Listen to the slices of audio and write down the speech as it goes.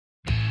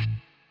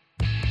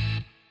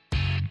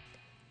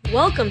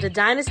Welcome to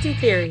Dynasty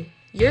Theory,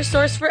 your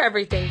source for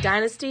everything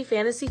Dynasty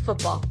Fantasy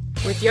Football,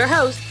 with your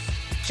hosts,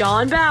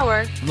 John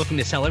Bauer. I'm looking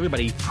to sell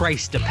everybody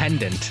price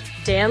dependent.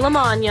 Dan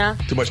Lamagna.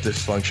 Too much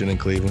dysfunction in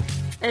Cleveland.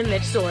 And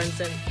Mitch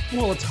Sorensen.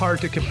 Well, it's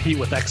hard to compete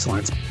with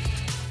excellence.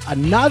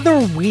 Another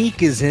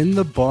week is in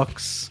the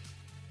books,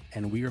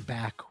 and we are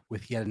back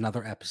with yet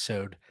another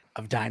episode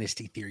of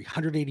Dynasty Theory.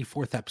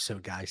 184th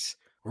episode, guys.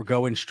 We're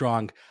going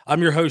strong.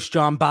 I'm your host,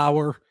 John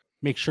Bauer.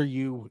 Make sure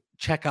you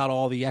check out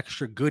all the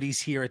extra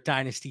goodies here at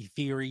Dynasty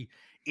Theory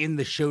in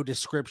the show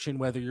description,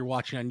 whether you're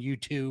watching on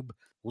YouTube,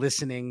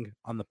 listening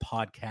on the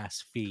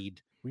podcast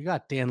feed. We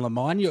got Dan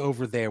Lamagna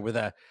over there with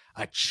a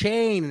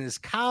chain and his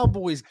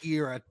Cowboys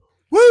gear,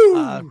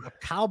 a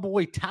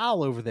cowboy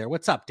towel over there.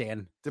 What's up,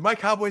 Dan? Did my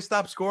Cowboys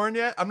stop scoring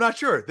yet? I'm not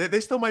sure.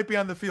 They still might be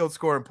on the field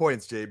scoring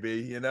points,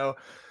 JB. You know,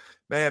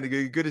 man,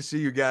 good to see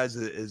you guys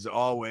as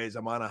always.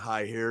 I'm on a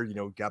high here. You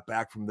know, got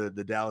back from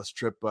the Dallas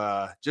trip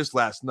just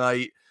last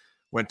night.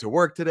 Went to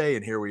work today,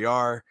 and here we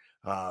are.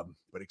 But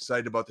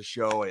excited about the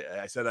show.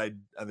 I said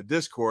on the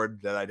Discord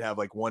that I'd have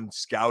like one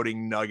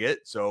scouting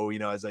nugget. So, you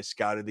know, as I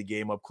scouted the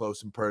game up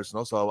close and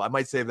personal. So I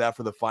might save that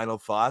for the final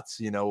thoughts.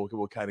 You know,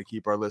 we'll kind of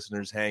keep our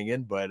listeners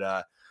hanging.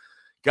 But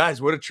guys,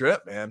 what a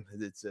trip, man.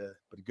 It's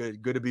but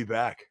good to be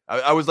back.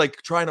 I was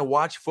like trying to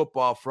watch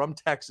football from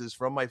Texas,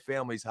 from my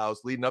family's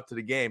house leading up to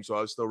the game. So I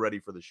was still ready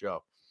for the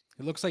show.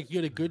 It looks like you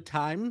had a good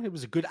time. It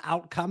was a good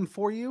outcome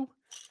for you.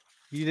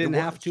 You didn't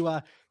have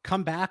to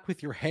come back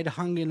with your head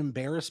hung in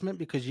embarrassment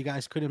because you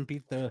guys couldn't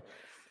beat the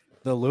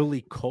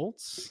lowly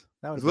Colts.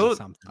 That was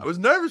something. I was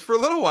nervous for a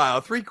little while.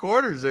 3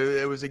 quarters,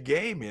 it was a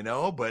game, you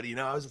know. But you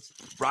know, I was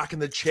rocking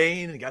the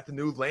chain and got the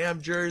new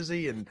Lamb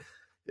jersey, and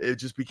it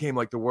just became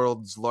like the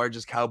world's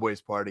largest Cowboys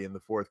party in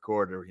the fourth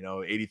quarter. You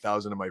know,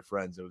 80,000 of my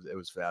friends. It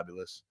was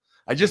fabulous.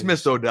 I just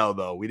missed Odell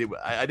though.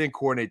 I didn't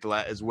coordinate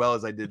as well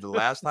as I did the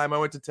last time I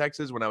went to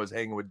Texas when I was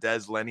hanging with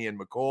Dez, Lenny, and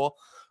McCole.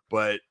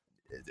 But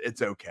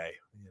it's okay,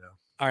 you know.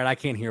 All right, I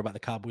can't hear about the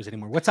Cowboys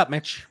anymore. What's up,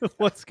 Mitch?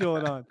 What's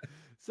going on?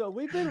 So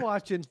we've been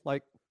watching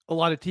like a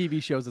lot of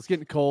TV shows. It's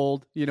getting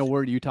cold. You know,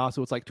 we're in Utah,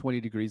 so it's like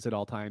 20 degrees at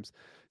all times.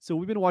 So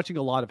we've been watching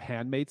a lot of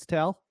Handmaid's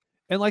Tale.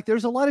 And like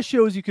there's a lot of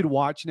shows you could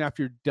watch, and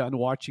after you're done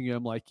watching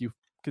them, like you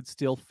could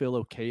still feel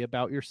okay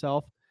about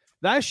yourself.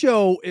 That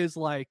show is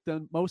like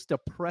the most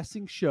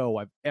depressing show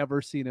I've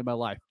ever seen in my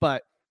life.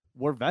 But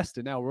we're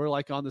vested now. We're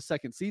like on the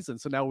second season.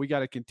 So now we got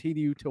to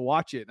continue to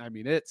watch it. I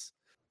mean, it's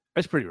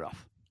pretty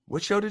rough.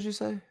 What show did you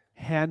say?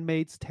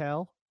 Handmaid's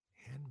Tale.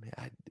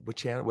 What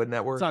channel? What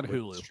network? It's on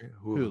Hulu.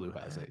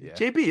 Hulu has it. Yeah.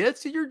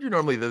 JB, you're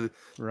normally the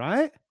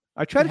right.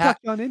 I try to talk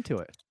on into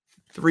it.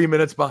 3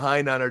 minutes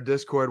behind on our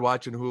Discord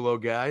watching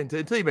Hulu guy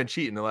until you've been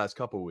cheating the last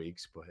couple of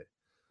weeks. But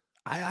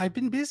I've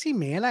been busy,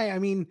 man. I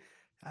mean,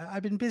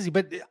 I've been busy,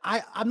 but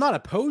I'm not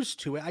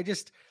opposed to it. I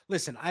just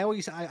listen.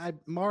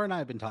 Mara and I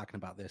have been talking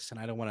about this, and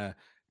I don't want to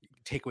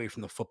take away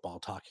from the football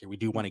talk here. We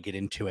do want to get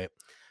into it.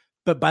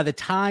 But by the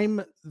time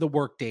the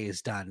workday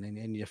is done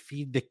and you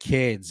feed the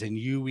kids and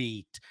you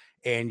eat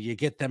and you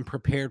get them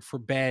prepared for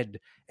bed,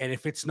 and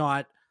if it's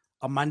not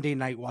a Monday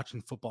night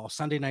watching football,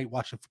 Sunday night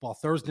watching football,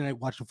 Thursday night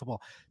watching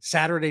football,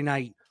 Saturday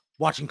night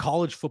watching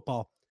college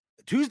football,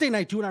 Tuesday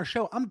night doing our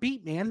show, I'm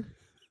beat, man.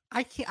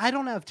 I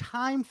don't have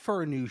time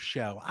for a new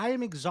show. I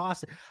am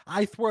exhausted.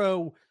 I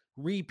throw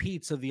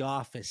repeats of The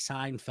Office,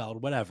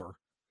 Seinfeld, whatever.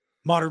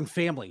 Modern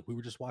Family. We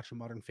were just watching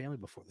Modern Family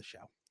before the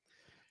show.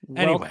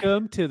 Anyway.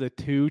 Welcome to the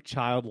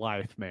 2-child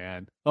life,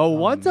 man.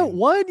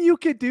 One you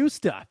could do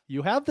stuff.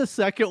 You have the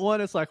second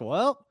one. It's like,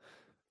 well,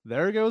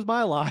 there goes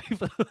my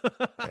life.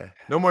 Yeah.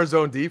 No more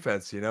zone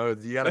defense. You know,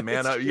 you got to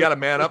man up. You got to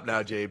man up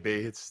now, JB.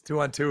 It's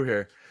 2-on-2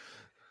 here.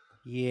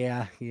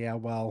 Yeah.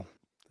 Well,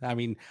 I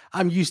mean,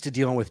 I'm used to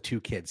dealing with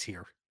 2 kids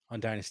here on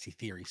Dynasty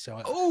Theory,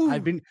 so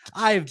I've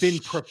been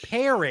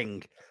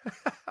preparing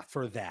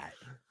for that.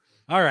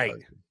 All right.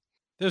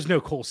 There's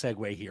no cool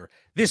segue here.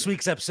 This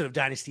week's episode of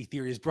Dynasty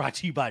Theory is brought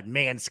to you by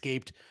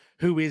Manscaped,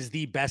 who is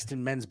the best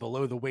in men's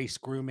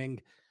below-the-waist grooming.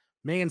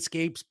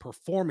 Manscaped's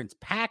Performance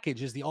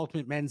Package is the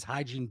ultimate men's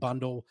hygiene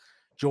bundle.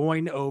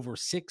 Join over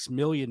 6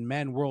 million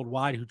men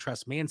worldwide who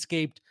trust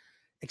Manscaped.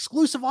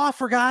 Exclusive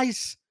offer,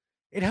 guys.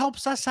 It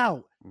helps us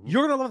out. Mm-hmm.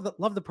 You're going to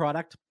love the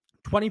product.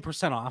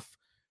 20% off.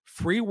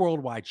 Free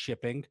worldwide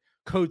shipping.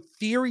 Code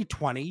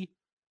Theory20.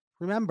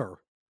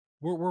 Remember,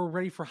 we're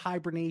ready for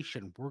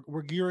hibernation.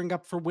 We're gearing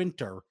up for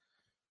winter,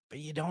 but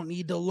you don't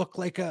need to look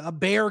like a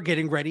bear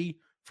getting ready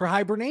for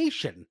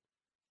hibernation.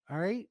 All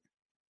right.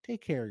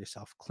 Take care of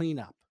yourself. Clean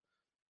up.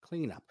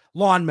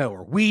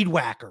 Lawnmower, weed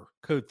whacker,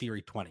 code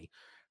Theory20.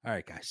 All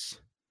right,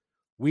 guys.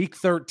 Week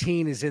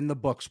 13 is in the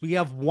books. We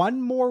have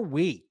one more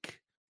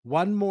week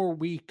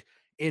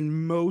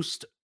in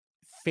most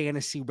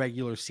fantasy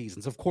regular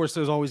seasons. Of course,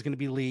 there's always going to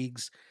be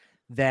leagues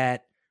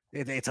that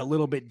it's a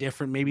little bit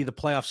different. Maybe the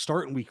playoffs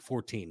start in week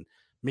 14.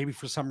 Maybe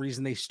for some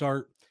reason they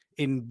start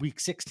in week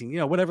 16, you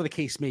know, whatever the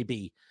case may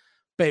be.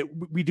 But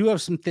we do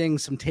have some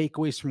things, some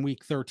takeaways from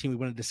week 13 we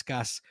want to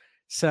discuss.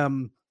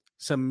 Some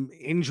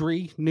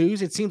injury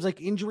news. It seems like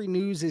injury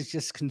news is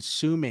just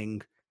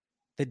consuming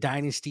the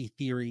Dynasty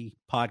Theory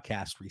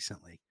podcast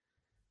recently.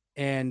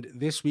 And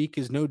this week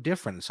is no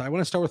different. So I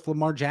want to start with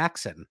Lamar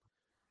Jackson.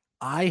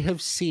 I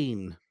have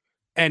seen,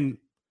 and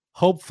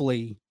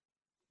hopefully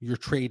your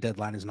trade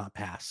deadline is not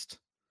passed.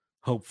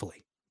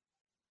 Hopefully.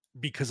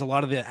 Because a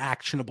lot of the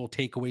actionable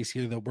takeaways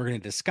here that we're going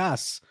to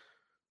discuss,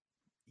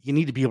 you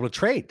need to be able to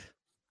trade,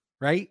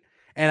 right?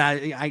 And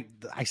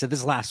I said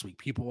this last week.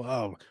 People,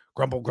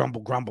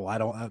 grumble. I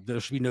don't. There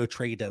should be no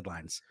trade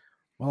deadlines.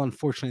 Well,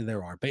 unfortunately,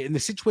 there are. But in the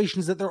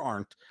situations that there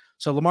aren't,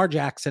 so Lamar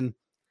Jackson,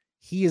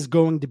 he is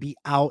going to be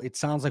out. It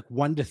sounds like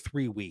 1 to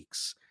 3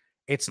 weeks.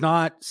 It's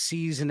not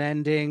season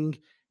ending.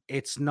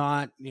 It's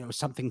not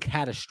something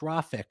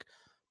catastrophic.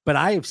 But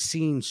I have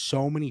seen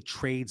so many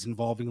trades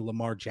involving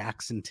Lamar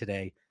Jackson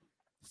today.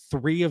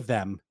 3 of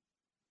them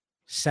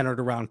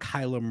centered around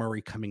Kyler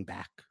Murray coming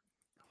back.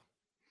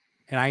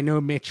 And I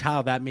know, Mitch,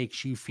 how that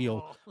makes you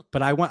feel,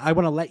 but I want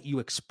to let you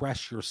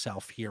express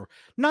yourself here.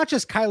 Not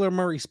just Kyler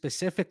Murray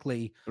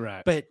specifically,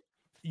 right? But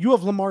you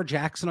have Lamar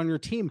Jackson on your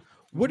team.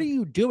 What are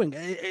you doing?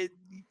 I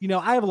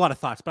have a lot of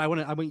thoughts, but I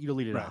want you to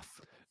lead it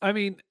off. I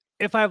mean,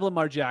 if I have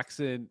Lamar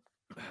Jackson,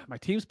 my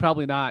team's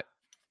probably not.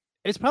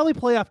 It's probably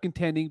playoff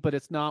contending, but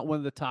it's not one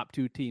of the top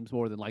 2 teams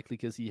more than likely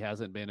because he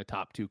hasn't been a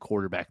top 2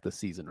 quarterback this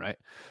season, right?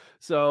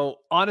 So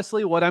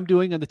honestly, what I'm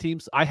doing on the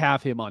teams, I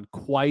have him on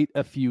quite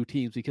a few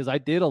teams because I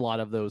did a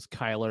lot of those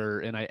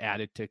Kyler and I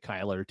added to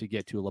Kyler to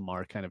get to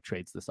Lamar kind of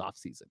trades this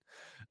offseason.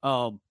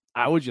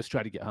 I would just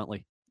try to get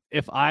Huntley.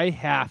 If I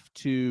have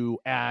to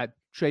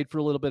trade for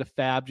a little bit of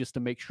fab just to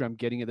make sure I'm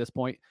getting at this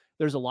point,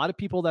 there's a lot of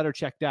people that are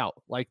checked out,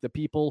 like the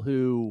people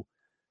who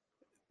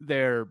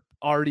they're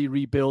already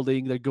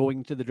rebuilding, they're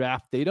going to the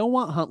draft. They don't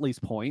want Huntley's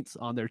points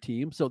on their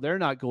team, so they're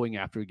not going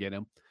after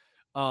getting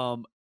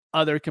him.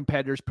 Other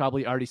competitors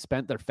probably already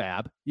spent their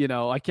fab.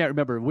 I can't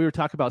remember. We were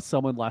talking about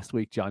someone last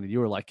week, John, and you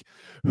were like,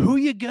 who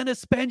you gonna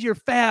spend your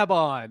fab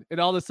on? And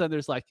all of a sudden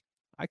there's like,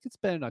 I could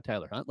spend it on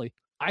Tyler Huntley.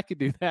 I could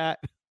do that.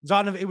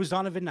 It was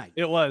Donovan Knight.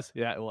 It was.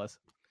 Yeah, it was.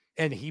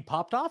 And he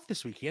popped off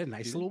this week. He had a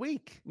nice little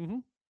week. Mm-hmm.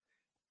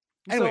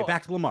 Anyway,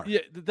 back to Lamar. Yeah,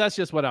 that's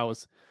just what I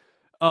was.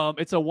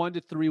 It's a 1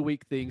 to 3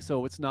 week thing,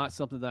 so it's not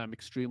something that I'm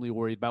extremely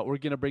worried about. We're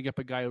going to bring up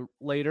a guy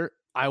later.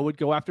 I would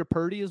go after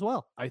Purdy as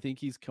well. I think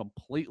he's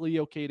completely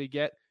okay to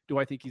get. Do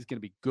I think he's going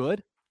to be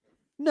good?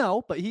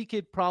 No, but he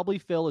could probably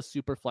fill a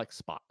super flex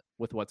spot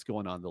with what's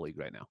going on in the league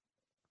right now.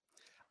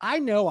 I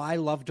know I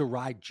love to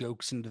ride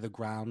jokes into the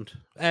ground.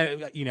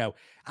 I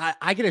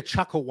get a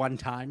chuckle one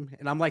time,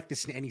 and I'm like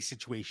this in any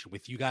situation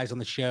with you guys on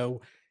the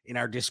show, in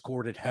our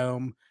Discord at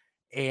home,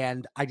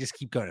 and I just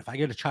keep going. If I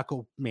get a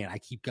chuckle, man, I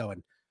keep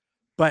going.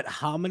 But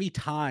how many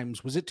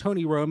times was it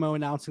Tony Romo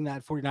announcing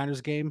that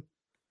 49ers game?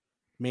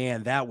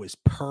 Man, that was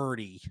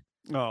Purdy.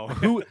 Oh,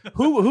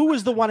 who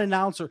was the one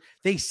announcer?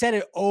 They said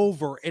it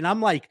over, and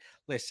I'm like,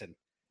 listen,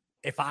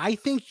 if I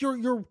think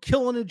you're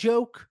killing a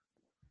joke,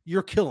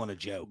 you're killing a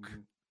joke.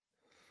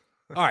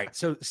 All right,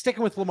 so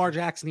sticking with Lamar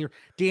Jackson here,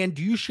 Dan,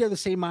 do you share the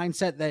same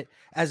mindset that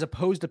as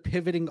opposed to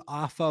pivoting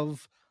off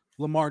of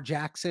Lamar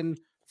Jackson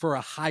for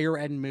a higher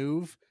end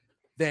move,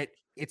 that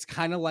it's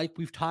kind of like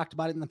we've talked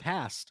about it in the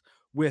past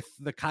with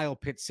the Kyle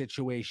Pitts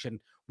situation,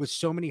 with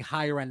so many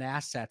higher end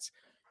assets,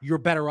 you're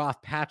better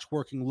off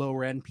patchworking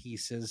lower end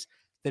pieces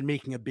than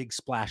making a big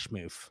splash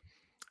move?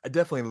 I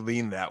definitely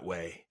lean that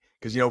way.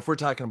 Because, if we're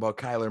talking about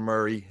Kyler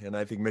Murray, and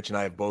I think Mitch and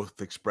I have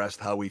both expressed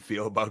how we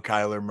feel about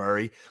Kyler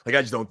Murray, like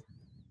I just don't,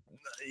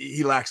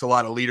 he lacks a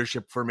lot of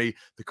leadership for me.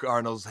 The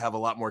Cardinals have a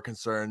lot more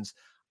concerns.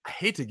 I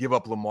hate to give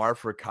up Lamar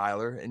for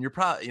Kyler, and you're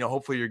probably,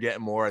 hopefully you're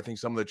getting more. I think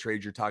some of the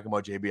trades you're talking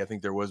about, JB, I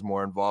think there was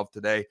more involved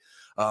today.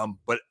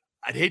 But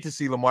I'd hate to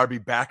see Lamar be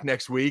back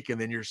next week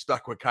and then you're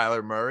stuck with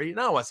Kyler Murray. And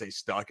I don't want to say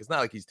stuck. It's not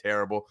like he's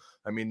terrible.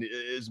 I mean,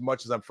 as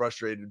much as I'm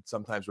frustrated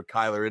sometimes with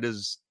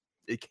Kyler,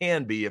 it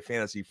can be a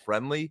fantasy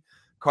friendly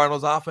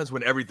Cardinals offense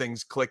when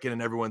everything's clicking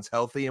and everyone's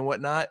healthy and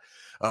whatnot.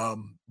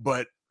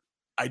 But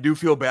I do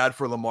feel bad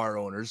for Lamar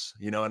owners,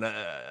 and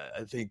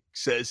I think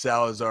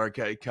Salazar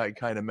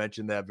kind of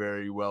mentioned that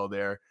very well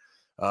there.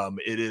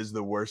 It is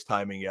the worst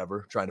timing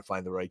ever. Trying to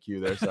find the right cue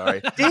there. Sorry.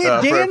 For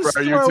our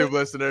YouTube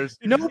listeners.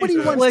 Nobody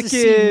wants to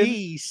see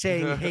me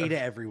saying hey to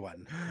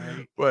everyone.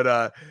 Right?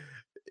 But,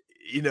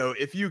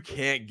 if you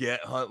can't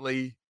get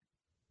Huntley,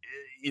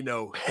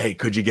 hey,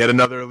 could you get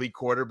another elite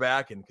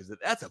quarterback? And because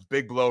that's a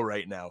big blow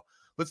right now.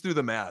 Let's do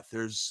the math.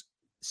 There's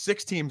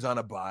 6 teams on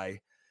a bye.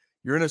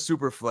 You're in a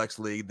super flex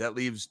league that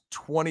leaves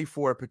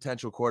 24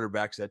 potential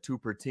quarterbacks at 2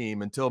 per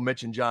team until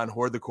Mitch and John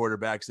hoard the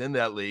quarterbacks in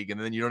that league. And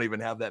then you don't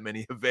even have that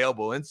many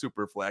available in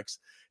super flex.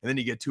 And then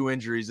you get 2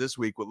 injuries this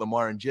week with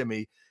Lamar and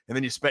Jimmy. And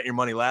then you spent your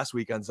money last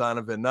week on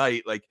Donovan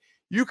Knight. Like,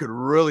 you could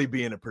really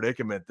be in a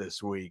predicament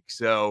this week.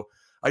 So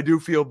I do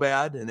feel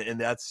bad.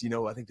 And that's,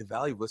 I think the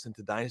value of listening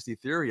to Dynasty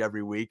Theory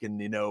every week.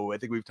 And, I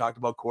think we've talked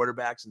about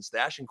quarterbacks and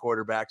stashing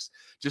quarterbacks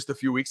just a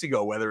few weeks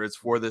ago, whether it's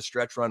for this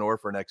stretch run or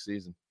for next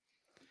season.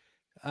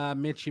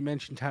 Mitch, you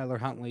mentioned Tyler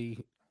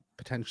Huntley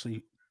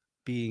potentially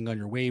being on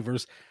your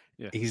waivers.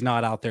 Yeah. He's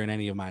not out there in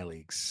any of my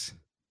leagues.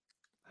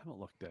 I haven't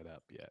looked that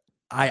up yet.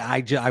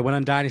 I went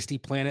on Dynasty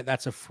Planet.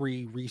 That's a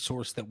free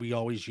resource that we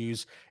always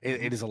use.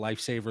 It is a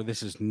lifesaver.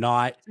 This is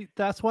not. See,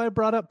 that's why I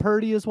brought up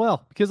Purdy as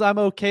well, because I'm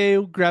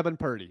okay grabbing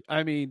Purdy.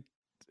 I mean,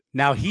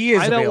 now he is.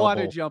 I don't available. want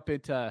to jump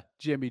into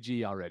Jimmy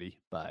G already,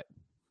 but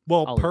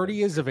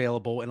Purdy is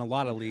available in a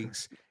lot of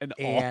leagues. In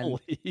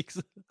all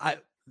leagues.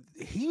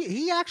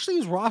 He actually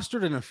is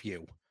rostered in a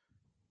few.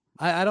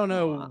 I don't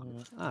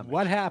know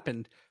what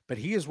happened, but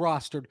he is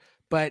rostered.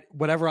 But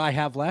whatever I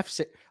have left,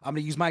 I'm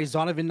going to use my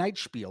Zonovan Knight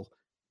spiel.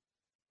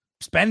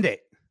 Spend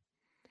it.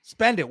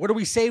 What are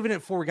we saving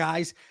it for,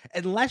 guys?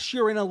 Unless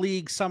you're in a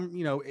league,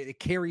 it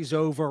carries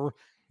over,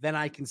 then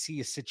I can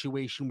see a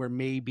situation where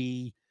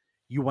maybe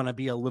you want to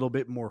be a little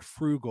bit more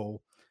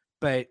frugal.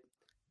 But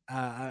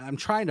I'm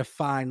trying to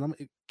find.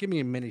 Give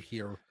me a minute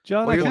here,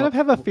 John. I kind of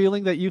have a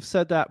feeling that you've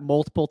said that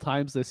multiple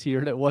times this year,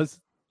 and it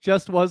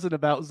wasn't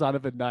about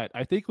Zonovan Knight.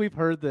 I think we've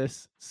heard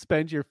this.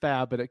 Spend your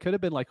fab, but it could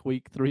have been like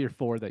week 3 or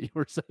 4 that you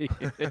were saying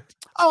it.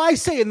 Oh, I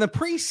say in the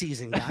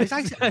preseason, guys.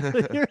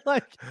 You're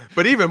like,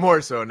 but even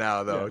more so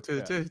now, though.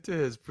 To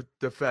his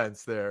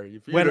defense, there,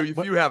 if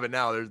you have it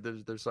now,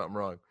 there's something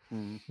wrong.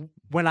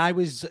 When I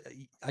was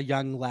a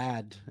young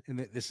lad,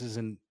 and this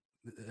isn't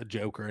a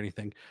joke or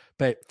anything,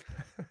 but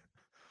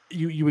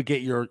you would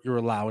get your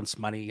allowance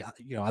money.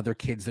 Other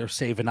kids, they're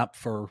saving up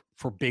for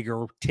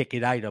bigger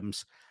ticket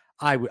items.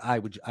 I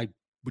would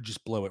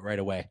just blow it right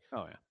away.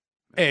 Oh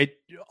yeah.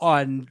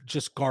 On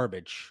just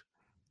garbage.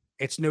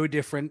 It's no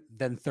different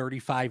than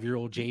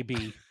 35-year-old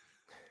JB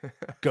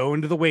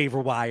going to the waiver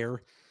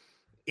wire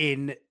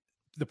in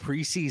the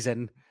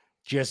preseason,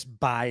 just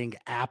buying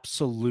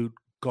absolute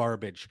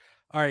garbage.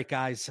 All right,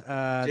 guys.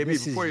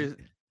 JB,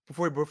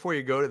 before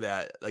you go to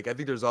that, like, I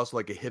think there's also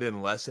like a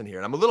hidden lesson here.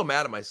 And I'm a little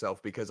mad at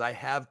myself because I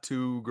have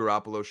 2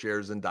 Garoppolo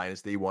shares in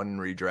Dynasty, 1 in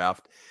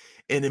redraft.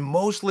 And in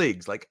most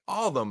leagues, like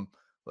all of them,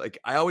 like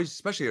I always,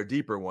 especially our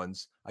deeper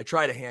ones, I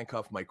try to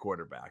handcuff my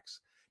quarterbacks.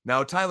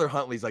 Now, Tyler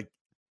Huntley's like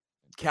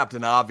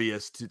Captain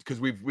Obvious because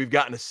we've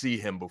gotten to see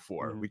him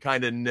before. We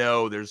kind of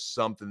know there's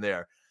something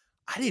there.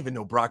 I didn't even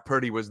know Brock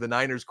Purdy was the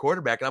Niners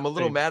quarterback, and I'm a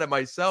little mad at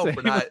myself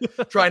for not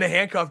trying to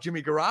handcuff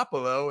Jimmy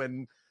Garoppolo.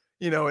 And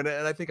and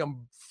I think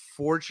I'm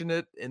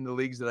fortunate in the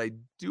leagues that I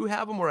do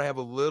have him, where I have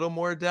a little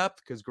more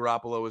depth, because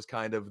Garoppolo was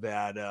kind of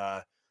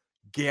that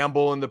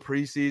gamble in the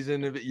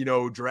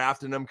preseason,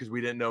 drafting him because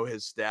we didn't know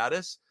his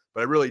status.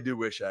 But I really do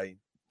wish I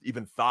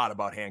even thought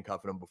about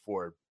handcuffing him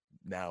before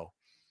now.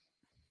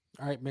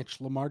 All right,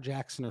 Mitch, Lamar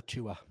Jackson or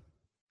Tua?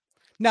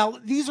 Now,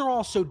 these are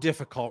all so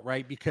difficult,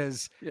 right?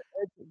 Because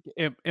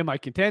am I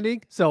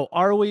contending? So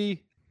are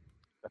we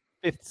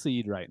the 5th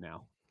seed right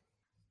now?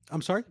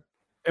 I'm sorry?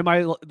 Am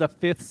I the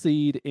 5th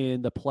seed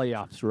in the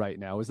playoffs right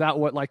now? Is that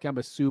what I'm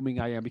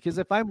assuming I am? Because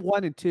if I'm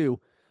 1 and 2,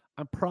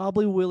 I'm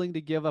probably willing to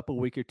give up a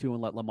week or 2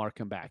 and let Lamar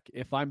come back.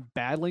 If I'm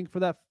battling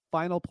for that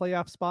final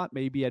playoff spot,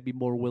 maybe I'd be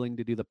more willing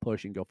to do the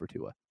push and go for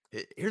Tua.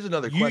 Here's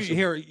another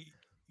question.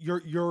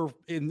 You're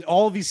in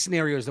all of these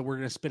scenarios that we're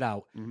going to spit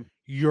out.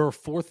 You're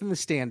 4th in the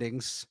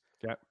standings.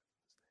 Yeah.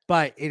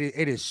 But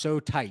it is so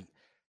tight.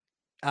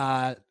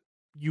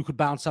 You could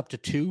bounce up to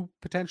 2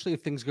 potentially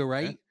if things go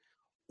right. Okay.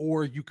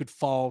 Or you could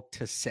fall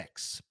to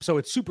 6. So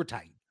it's super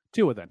tight.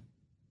 2 of them.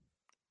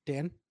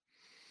 Dan?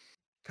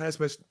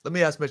 Let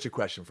me ask Mitch a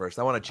question first.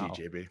 I want to cheat,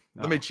 JB.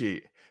 Let me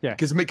cheat. Yeah.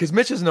 Because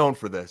Mitch is known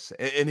for this.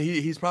 And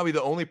he's probably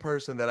the only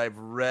person that I've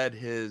read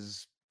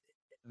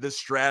this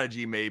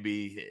strategy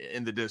maybe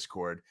in the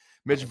Discord.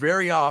 Mitch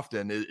very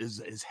often is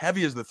as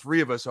heavy as the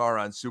 3 of us are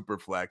on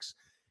Superflex.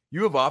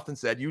 You have often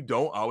said you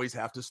don't always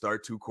have to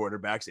start 2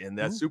 quarterbacks in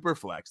that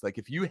Superflex. Like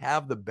if you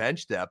have the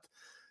bench depth,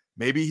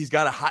 maybe he's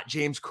got a hot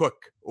James Cook,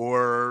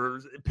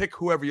 or pick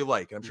whoever you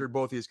like. I'm sure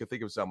both of you can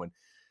think of someone.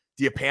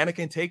 Do you panic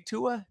and take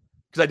Tua?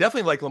 Because I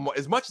definitely like Lamar.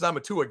 As much as I'm a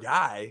Tua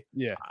guy,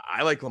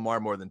 I like Lamar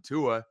more than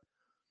Tua.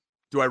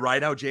 Do I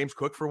ride out James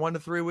Cook for 1 to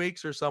 3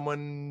 weeks, or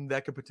someone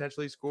that could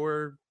potentially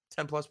score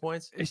 10 plus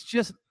points?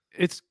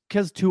 It's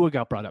because Tua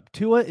got brought up.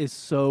 Tua is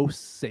so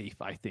safe,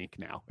 I think,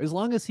 now. As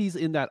long as he's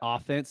in that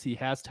offense, he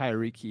has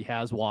Tyreek, he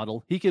has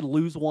Waddle. He can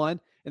lose one,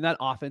 and that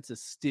offense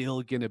is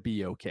still going to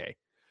be okay.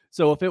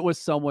 So if it was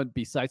someone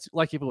besides,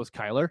 like if it was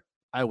Kyler,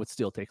 I would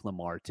still take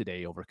Lamar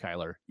today over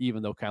Kyler,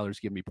 even though Kyler's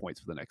giving me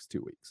points for the next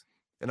 2 weeks.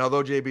 And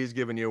although JB's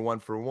giving you a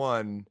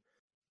 1-for-1,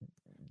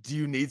 do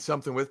you need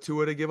something with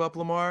Tua to give up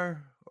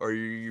Lamar? Or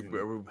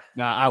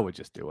Nah, I would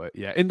just do it.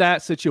 Yeah. In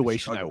that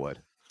situation, I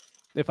would.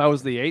 If I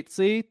was the 8th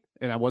seed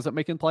and I wasn't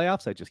making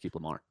playoffs, I'd just keep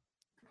Lamar.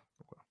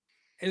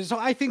 And so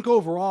I think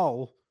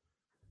overall,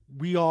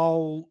 we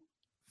all,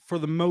 for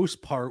the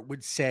most part,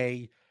 would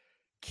say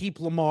keep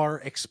Lamar,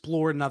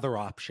 explore another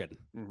option.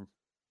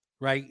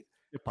 Right?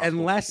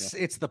 Unless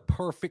it's the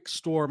perfect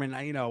storm.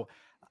 And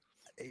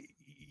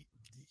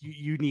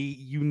you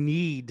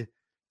need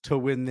to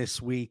win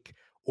this week,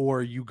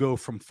 or you go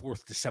from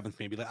 4th to 7th,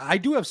 maybe. I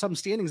do have some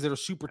standings that are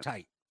super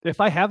tight. If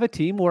I have a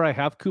team where I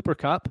have Cooper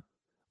Kupp,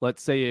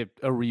 let's say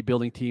a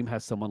rebuilding team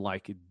has someone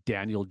like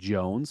Daniel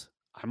Jones,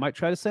 I might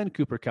try to send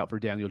Cooper Kupp for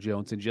Daniel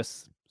Jones and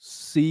just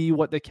see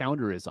what the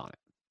counter is on it.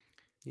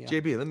 Yeah.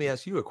 JB, let me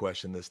ask you a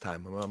question this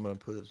time. I'm going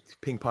to put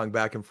ping pong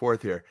back and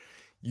forth here.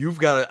 You've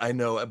got, I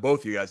know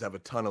both of you guys have a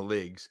ton of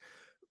leagues.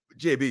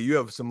 JB, you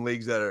have some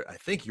leagues that are, I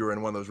think you're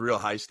in one of those real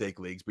high stake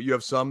leagues, but you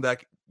have some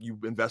that you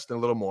invest in a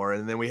little more.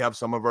 And then we have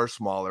some of our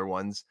smaller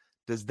ones.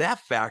 Does that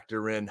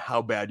factor in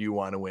how bad you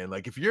want to win?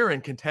 Like if you're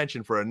in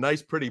contention for a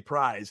nice, pretty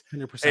prize,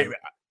 100%. hey,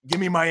 give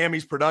me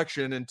Miami's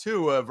production and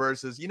Tua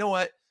versus, you know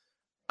what?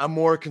 I'm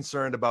more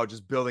concerned about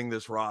just building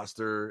this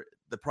roster.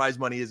 The prize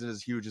money isn't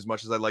as huge as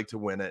much as I'd like to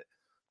win it.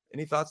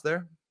 Any thoughts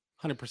there?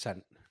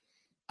 100%.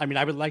 I mean,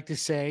 I would like to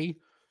say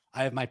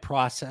I have my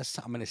process.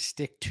 I'm going to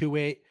stick to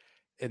it,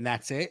 and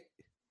that's it.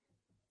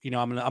 You know,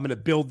 I'm going to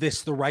build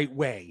this the right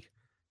way,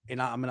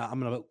 and I'm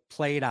going to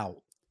play it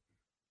out.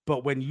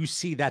 But when you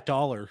see that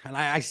dollar, and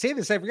I say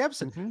this every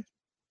episode,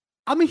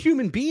 I'm a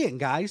human being,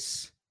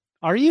 guys.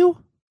 Are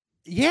you?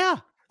 Yeah.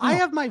 I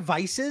have my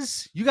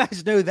vices. You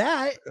guys know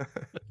that.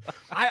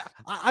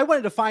 I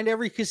wanted to find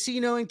every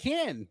casino in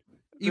Canton.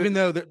 Even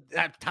though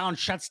that town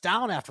shuts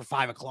down after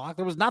 5 o'clock,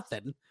 there was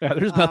nothing. Yeah,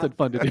 there's nothing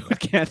fun to do with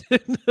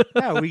Canton.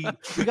 Yeah, we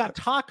got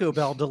Taco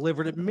Bell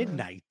delivered at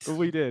midnight.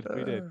 We did.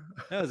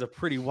 That was a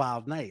pretty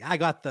wild night. I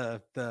got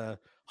the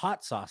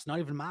hot sauce, not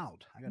even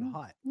mild. I got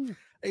hot.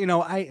 You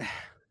know, I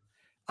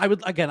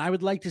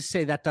would like to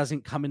say that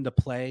doesn't come into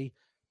play,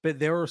 but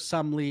there are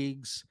some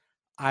leagues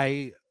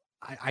I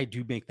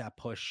do make that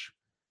push.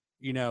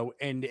 You know,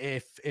 and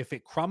if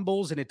it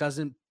crumbles and it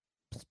doesn't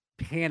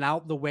pan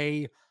out the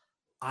way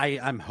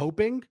I'm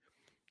hoping,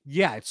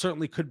 yeah, it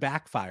certainly could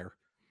backfire.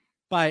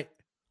 But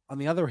on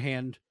the other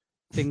hand,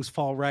 things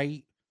fall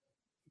right.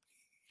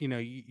 You know,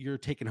 you're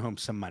taking home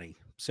some money.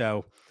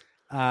 So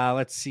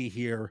let's see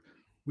here.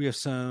 We have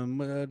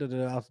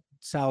some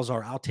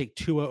Salazar. I'll take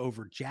Tua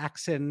over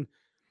Jackson.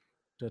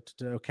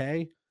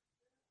 Okay.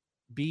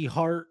 B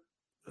Hart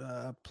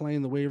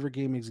playing the waiver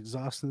game is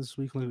exhausting this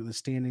week. Look at the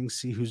standings,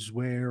 see who's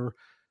where.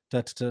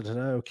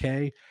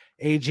 Okay.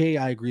 AJ,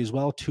 I agree as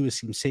well. Tua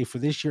seems safe for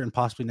this year and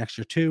possibly next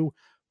year too,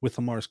 with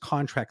Lamar's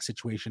contract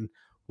situation.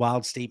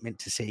 Wild statement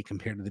to say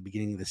compared to the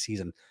beginning of the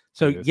season.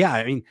 So yeah,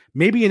 I mean,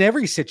 maybe in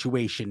every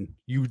situation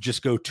you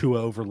just go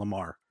Tua over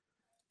Lamar,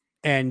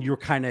 and you're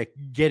kind of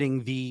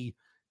getting the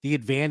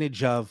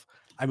advantage of.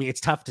 I mean,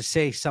 it's tough to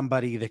say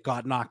somebody that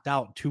got knocked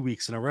out 2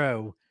 weeks in a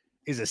row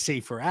is a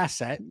safer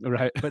asset,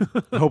 right? But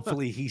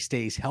hopefully he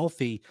stays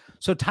healthy.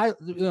 So Tyler,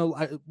 you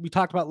know, we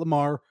talked about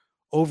Lamar.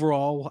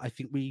 Overall, I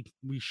think we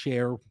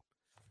share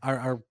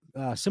our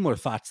similar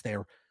thoughts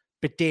there.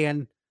 But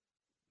Dan,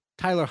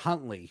 Tyler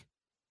Huntley,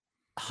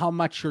 how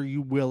much are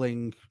you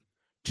willing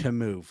to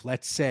move?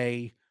 Let's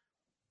say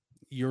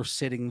you're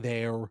sitting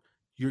there,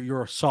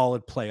 you're a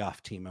solid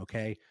playoff team,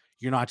 okay?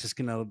 You're not just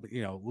gonna,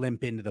 you know,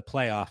 limp into the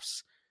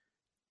playoffs.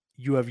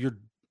 You have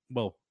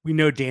we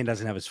know Dan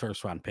doesn't have his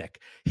first round pick.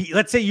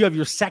 Let's say you have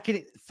your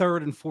second,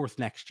 third, and fourth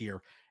next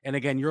year. And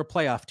again, you're a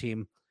playoff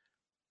team.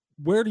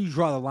 Where do you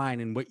draw the line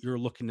in what you're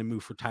looking to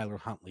move for Tyler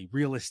Huntley,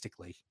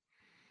 realistically?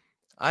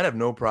 I'd have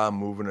no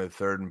problem moving to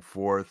third and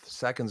fourth.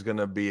 Second's going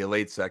to be a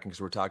late second because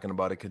we're talking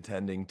about a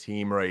contending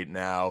team right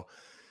now.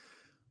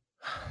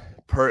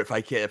 If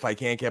I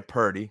can't get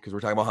Purdy, because we're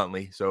talking about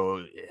Huntley.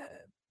 So,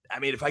 I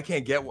mean, if I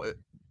can't get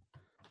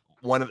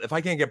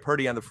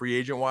Purdy on the free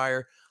agent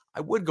wire,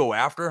 I would go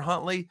after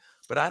Huntley,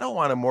 but I don't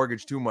want to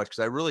mortgage too much because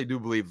I really do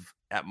believe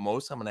at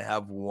most I'm going to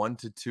have 1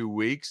 to 2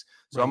 weeks.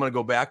 So right. I'm going to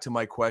go back to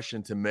my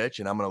question to Mitch,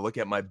 and I'm going to look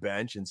at my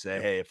bench and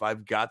say, hey, if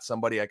I've got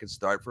somebody I could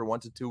start for 1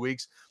 to 2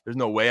 weeks, there's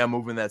no way I'm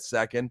moving that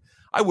second.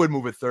 I would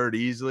move a third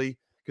easily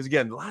because,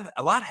 again,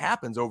 a lot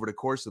happens over the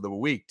course of the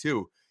week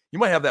too. You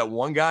might have that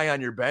one guy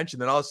on your bench,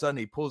 and then all of a sudden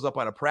he pulls up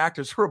on a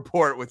practice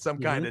report with some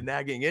kind of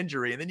nagging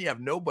injury, and then you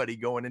have nobody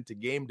going into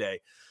game day.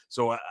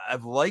 So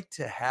I've liked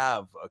to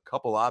have a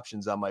couple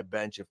options on my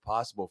bench if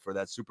possible for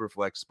that super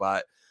flex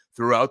spot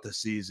throughout the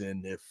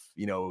season, if,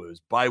 you know, it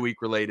was bye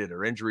week related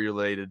or injury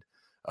related.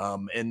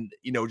 And,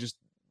 you know, just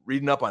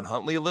reading up on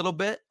Huntley a little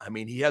bit. I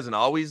mean, he hasn't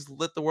always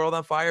lit the world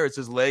on fire. It's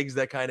his legs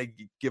that kind of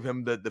give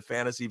him the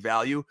fantasy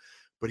value,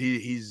 but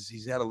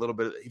he's had a little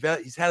bit,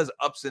 he's had his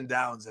ups and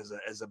downs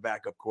as a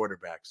backup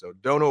quarterback. So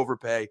don't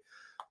overpay.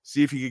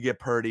 See if you could get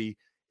Purdy.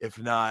 If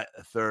not,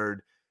 a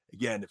third.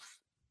 Again,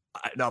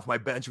 if my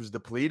bench was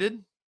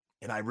depleted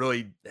and I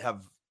really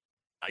have,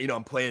 you know,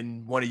 I'm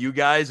playing one of you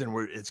guys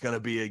and it's going to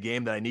be a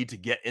game that I need to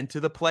get into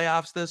the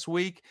playoffs this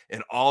week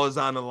and all is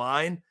on the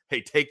line.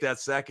 Hey, take that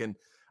second.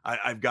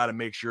 I've got to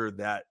make sure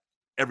that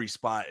every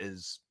spot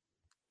is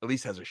at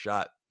least has a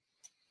shot.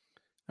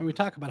 And we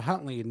talk about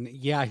Huntley, and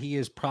yeah, he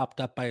is propped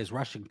up by his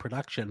rushing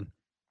production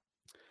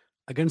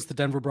against the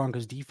Denver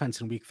Broncos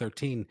defense in week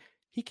 13.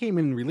 He came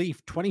in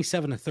relief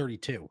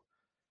 27-32.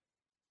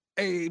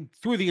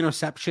 Threw the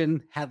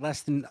interception, had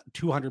less than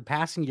 200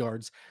 passing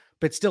yards,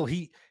 but still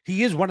he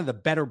is one of the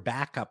better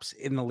backups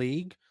in the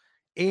league,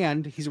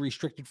 and he's a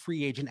restricted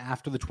free agent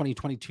after the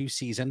 2022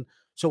 season.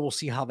 So we'll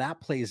see how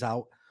that plays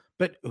out.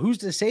 But who's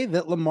to say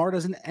that Lamar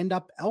doesn't end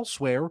up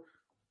elsewhere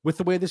with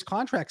the way this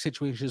contract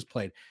situation is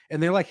played?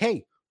 And they're like,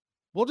 hey,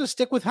 we'll just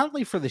stick with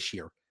Huntley for this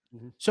year.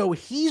 Mm-hmm. So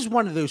he's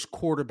one of those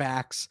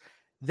quarterbacks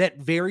that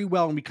very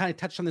well, and we kind of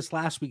touched on this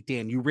last week,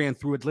 Dan, you ran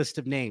through a list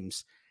of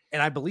names,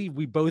 and I believe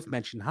we both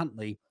mentioned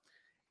Huntley,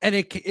 and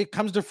it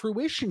comes to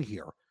fruition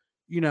here,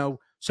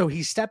 so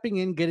he's stepping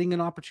in, getting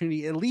an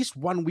opportunity at least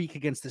 1 week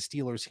against the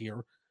Steelers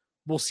here.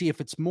 We'll see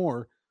if it's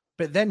more,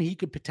 but then he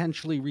could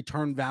potentially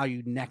return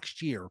value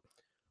next year.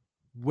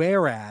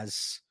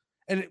 Whereas,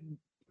 that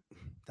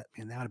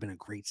would have been a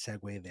great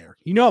segue there.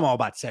 I'm all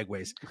about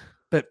segues,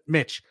 but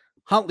Mitch,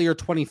 Huntley or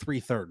 23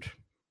 third.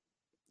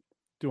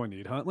 Do I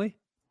need Huntley?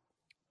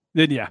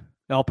 Then yeah,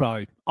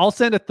 I'll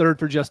send a third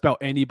for just about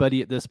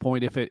anybody at this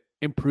point if it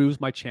improves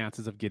my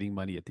chances of getting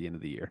money at the end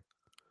of the year.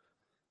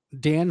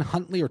 Dan,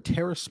 Huntley or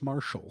Terrace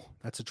Marshall?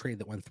 That's a trade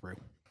that went through.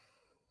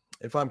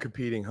 If I'm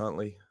competing,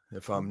 Huntley.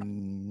 If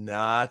I'm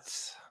not,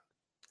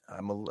 I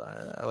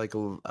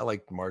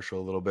like Marshall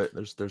a little bit.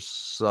 There's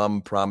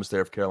some promise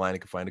there if Carolina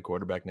can find a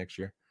quarterback next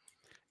year.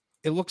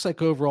 It looks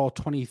like overall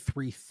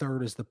 23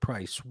 third is the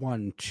price.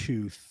 1,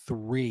 2,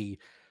 3.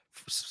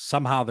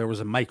 Somehow there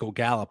was a Michael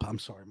Gallup. I'm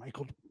sorry,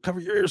 Michael, cover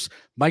your ears.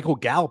 Michael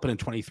Gallup in a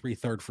 23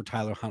 third for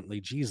Tyler Huntley.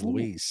 Jeez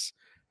Louise.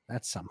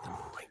 That's something.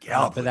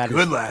 Gallup looked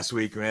good last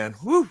week, man.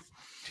 Woo.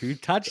 2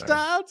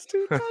 touchdowns.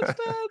 2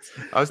 touchdowns.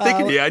 I was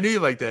thinking, I knew you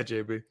liked that,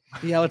 JB.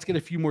 Yeah, let's get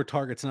a few more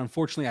targets. And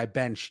unfortunately, I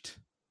benched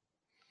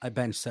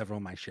several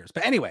of my shares.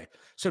 But anyway,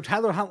 so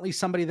Tyler Huntley,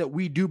 somebody that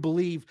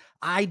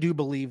I do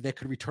believe that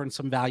could return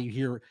some value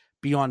here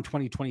beyond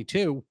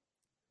 2022.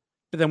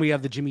 But then we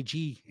have the Jimmy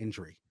G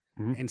injury.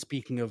 Mm-hmm. And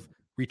speaking of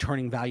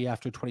returning value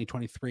after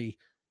 2023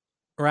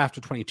 or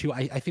after 22,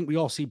 I think we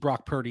all see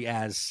Brock Purdy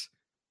as,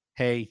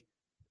 hey,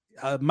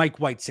 Mike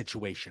White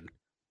situation.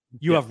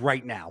 You have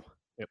right now.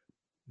 Yep.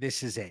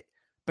 This is it.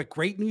 But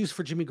great news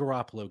for Jimmy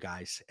Garoppolo,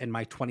 guys, and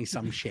my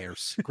 20-some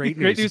shares. Great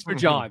news. Great news for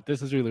John.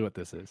 This is really what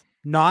this is.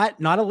 Not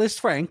a list,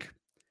 Frank.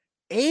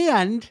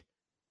 And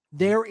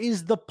there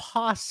is the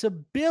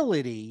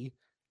possibility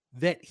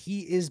that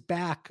he is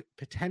back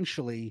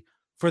potentially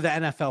for the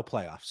NFL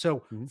playoffs.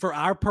 So for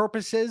our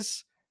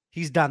purposes,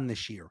 he's done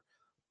this year.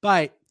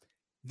 But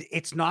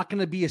it's not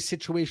going to be a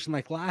situation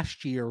like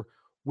last year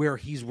where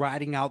he's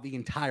riding out the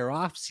entire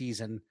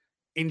offseason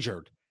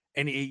injured.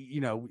 And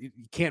he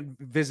can't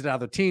visit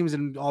other teams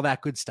and all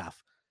that good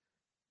stuff.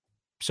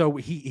 So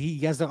he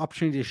has the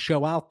opportunity to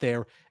show out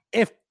there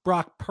if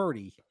Brock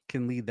Purdy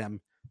can lead them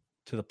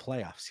to the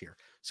playoffs here.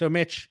 So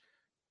Mitch,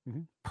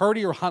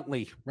 Purdy or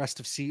Huntley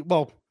rest of season?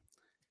 Well,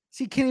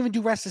 he can't even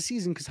do rest of the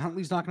season because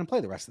Huntley's not going to play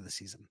the rest of the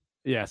season.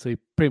 Yeah, so you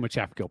pretty much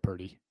have to go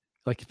Purdy.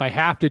 Like if I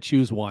have to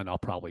choose one, I'll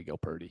probably go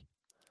Purdy.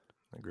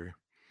 I agree.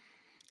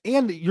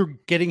 And you're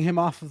getting him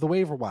off of the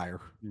waiver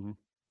wire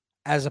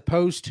as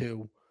opposed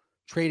to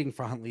trading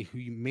for Huntley, who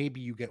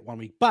maybe you get 1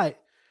 week,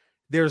 but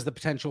there's the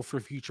potential for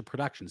future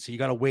production. So you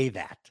got to weigh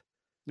that.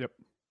 Yep.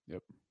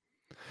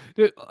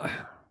 Dude,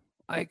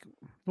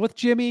 with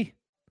Jimmy,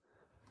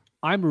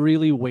 I'm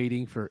really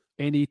waiting for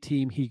any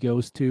team he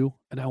goes to,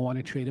 and I want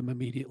to trade him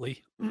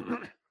immediately.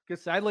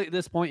 Because sadly, at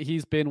this point,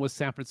 he's been with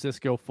San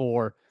Francisco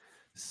for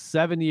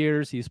 7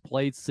 years. He's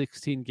played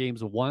 16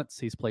 games once.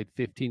 He's played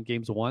 15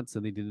 games once,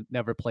 and he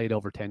never played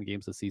over 10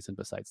 games a season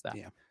besides that.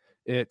 Yeah.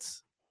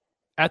 It's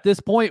at this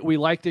point, we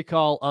like to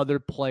call other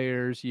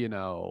players,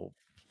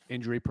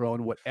 injury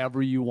prone,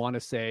 whatever you want to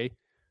say.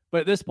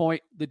 But at this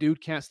point, the dude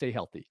can't stay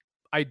healthy.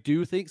 I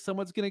do think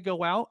someone's going to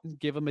go out and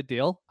give him a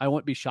deal. I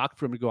wouldn't be shocked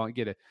for him to go out and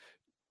get a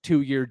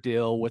 2-year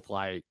deal with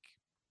like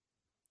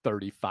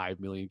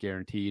 $35 million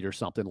guaranteed or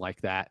something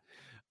like that.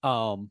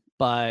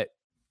 But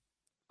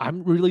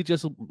I'm really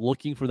just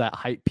looking for that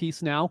hype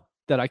piece now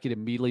that I could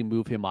immediately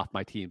move him off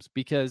my teams.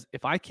 Because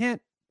if I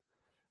can't,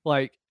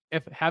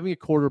 if having a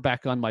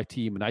quarterback on my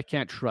team and I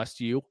can't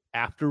trust you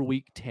after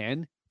week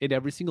 10 in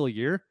every single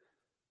year,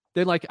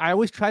 then I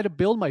always try to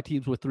build my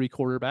teams with 3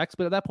 quarterbacks,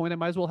 but at that point I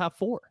might as well have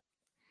 4.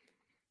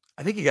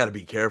 I think you got to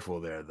be careful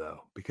there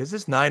though, because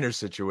this Niners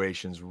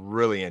situation is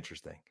really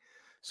interesting.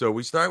 So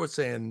we start with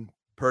saying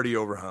Purdy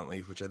over Huntley,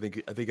 which I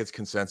think it's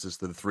consensus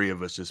to the 3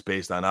 of us just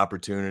based on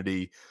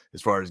opportunity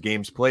as far as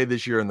games played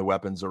this year and the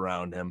weapons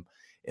around him.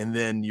 And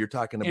then you're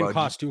talking about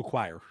cost to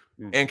acquire.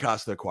 And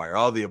cost to acquire,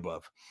 all the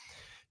above.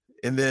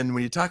 And then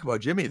when you talk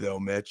about Jimmy, though,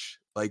 Mitch,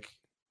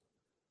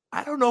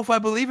 I don't know if I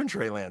believe in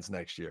Trey Lance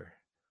next year.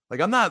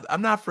 I'm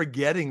not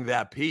forgetting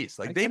that piece.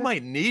 They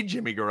might need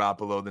Jimmy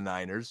Garoppolo, the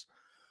Niners.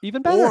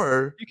 Even better.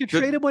 Or you could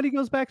trade him when he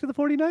goes back to the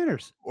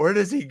 49ers. Or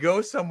does he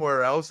go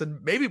somewhere else?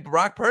 And maybe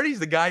Brock Purdy's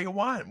the guy you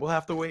want. We'll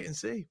have to wait and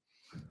see.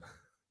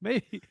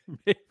 Maybe.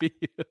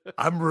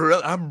 I'm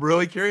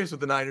really curious what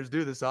the Niners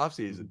do this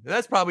offseason. And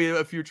that's probably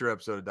a future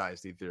episode of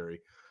Dynasty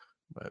Theory.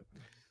 But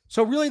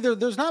so really,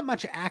 there's not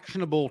much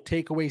actionable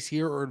takeaways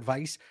here or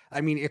advice.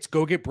 I mean, it's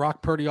go get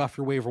Brock Purdy off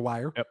your waiver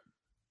wire. Yep.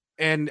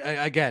 And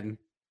again,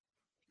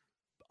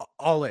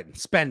 all in,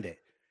 spend it.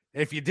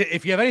 If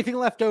you have anything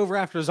left over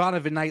after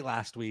Zonovan night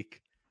last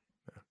week,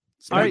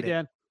 all right,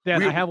 Dan.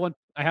 Dan, I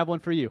have one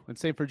for you, and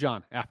same for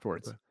John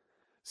afterwards. Okay.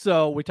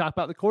 So we talked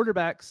about the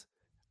quarterbacks.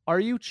 Are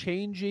you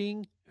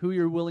changing who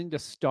you're willing to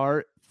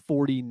start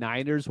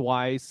 49ers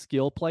wise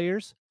skill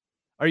players?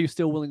 are you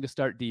still willing to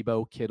start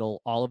Debo,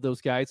 Kittle, all of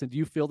those guys? And do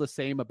you feel the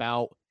same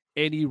about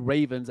any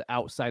Ravens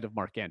outside of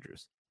Mark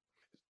Andrews?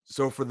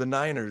 So for the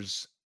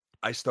Niners,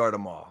 I start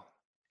them all.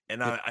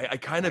 And I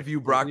kind of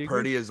view Brock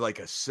Purdy as like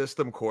a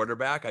system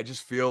quarterback. I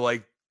just feel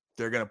like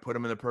they're going to put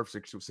him in the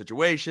perfect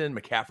situation.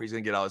 McCaffrey's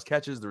going to get all his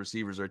catches. The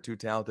receivers are too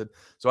talented.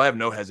 So I have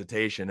no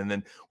hesitation. And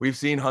then we've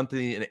seen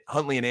Huntley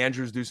and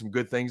Andrews do some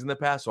good things in the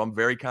past. So I'm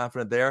very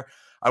confident there.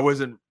 I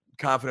wasn't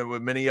confident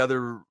with many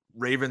other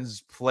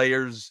Ravens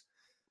players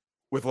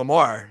with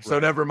Lamar. So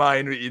never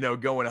mind,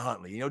 going to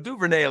Huntley.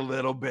 Duvernay a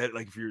little bit.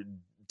 Like if you're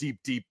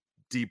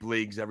deep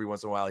leagues, every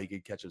once in a while he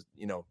could catch us,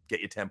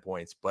 get you 10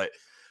 points. But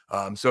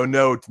so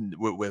no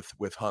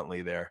with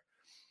Huntley there.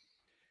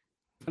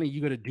 Funny,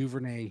 you go to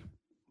Duvernay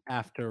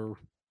after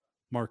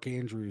Mark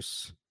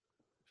Andrews.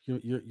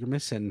 You're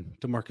missing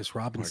Demarcus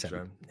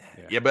Robinson.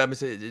 Yeah, but I'm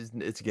saying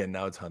it's again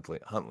now it's Huntley.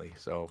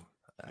 So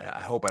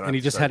I hope I don't. And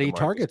he just had 8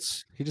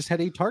 targets. He just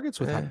had 8 targets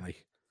with Huntley.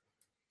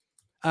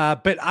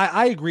 But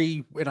I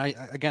agree.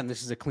 And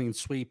this is a clean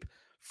sweep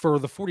for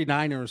the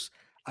 49ers.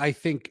 I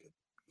think,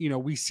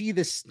 we see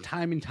this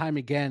time and time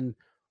again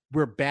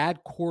where bad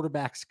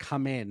quarterbacks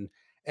come in.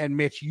 And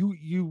Mitch,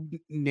 you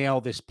nail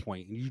this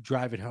point and you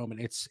drive it home. And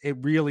it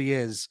really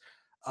is,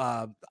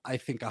 I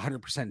think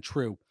 100%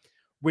 true.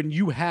 When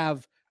you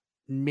have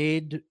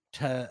mid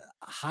to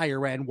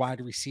higher end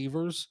wide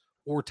receivers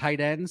or tight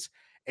ends,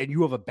 and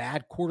you have a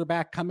bad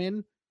quarterback come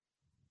in,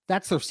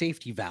 that's their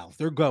safety valve.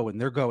 They're going.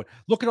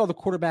 Look at all the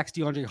quarterbacks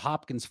DeAndre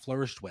Hopkins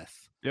flourished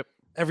with. Yep.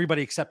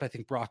 Everybody except I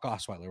think Brock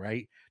Osweiler,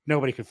 right?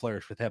 Nobody could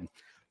flourish with him.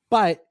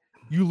 But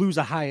you lose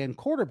a high-end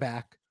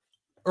quarterback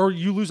or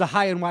you lose a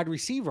high-end wide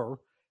receiver,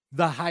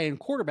 the high-end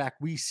quarterback,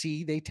 we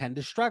see they tend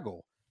to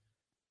struggle.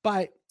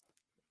 But,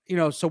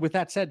 so with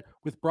that said,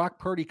 with Brock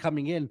Purdy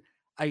coming in,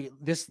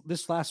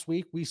 this last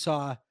week, we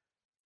saw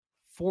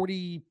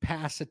 40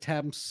 pass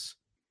attempts,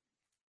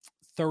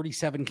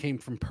 37 came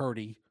from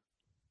Purdy,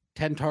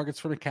 10 targets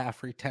for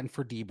McCaffrey, 10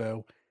 for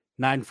Debo,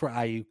 9 for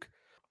Ayuk.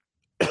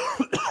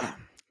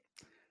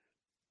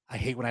 I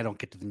hate when I don't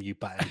get to the mute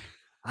button.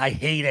 I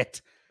hate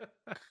it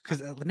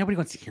because nobody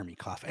wants to hear me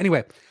cough.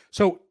 Anyway,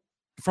 so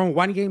from a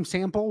 1-game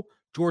sample,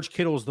 George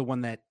Kittle is the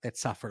one that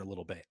suffered a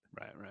little bit.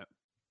 Right.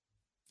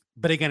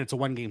 But again, it's a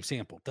 1-game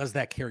sample. Does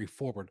that carry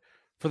forward?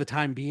 For the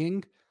time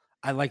being,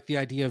 I like the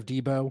idea of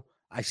Debo.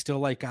 I still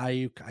like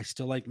Ayuk. I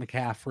still like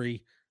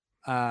McCaffrey.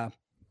 And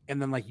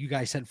then, like you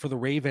guys said, for the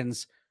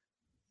Ravens,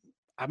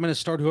 I'm going to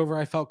start whoever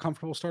I felt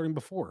comfortable starting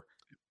before.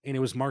 And it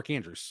was Mark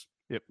Andrews.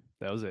 Yep,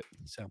 that was it.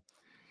 So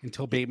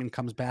until Bateman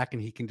comes back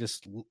and he can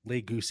just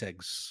lay goose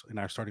eggs in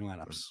our starting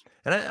lineups.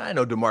 And I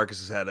know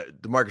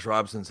Demarcus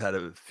Robinson's had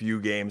a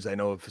few games. I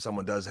know if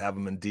someone does have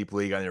him in deep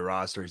league on your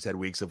roster, he's had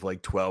weeks of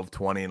like 12,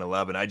 20, and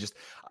 11.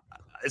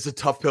 It's a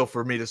tough pill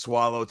for me to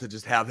swallow to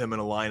just have him in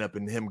a lineup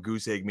and him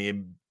goose egg me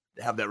and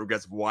have that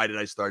regrets of why did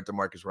I start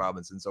Demarcus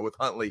Robinson? So with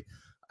Huntley,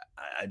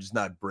 I'm just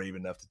not brave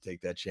enough to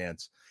take that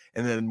chance.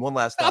 And then one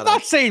last thought. I'm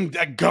not saying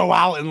go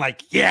out and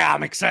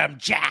I'm excited, I'm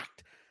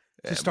jacked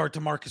to start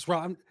Demarcus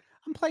Robinson.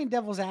 I'm playing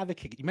devil's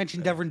advocate. You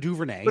mentioned Devin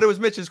Duvernay. But it was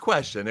Mitch's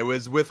question. It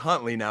was with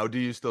Huntley now, do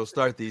you still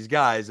start these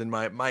guys? And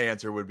my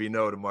answer would be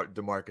no to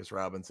Demarcus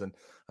Robinson.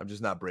 I'm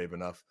just not brave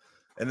enough.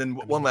 And then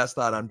one last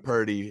thought on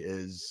Purdy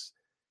is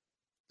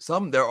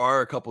there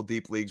are a couple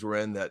deep leagues we're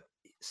in that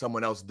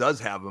someone else does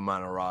have him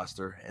on a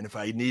roster. And if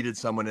I needed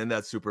someone in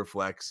that super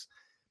flex,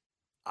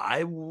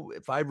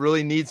 if I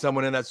really need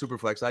someone in that super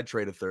flex, I'd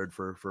trade a third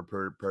for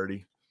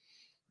Purdy.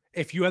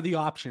 If you had the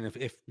option,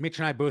 if Mitch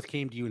and I both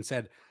came to you and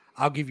said,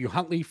 I'll give you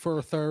Huntley for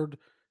a third,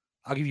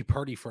 I'll give you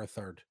Purdy for a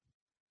third,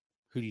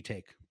 who do you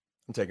take?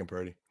 I'm taking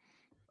Purdy.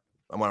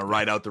 I want to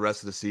ride out the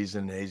rest of the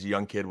season. He's a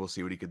young kid. We'll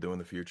see what he could do in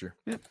the future.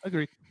 Yeah,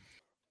 agreed.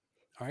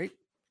 All right.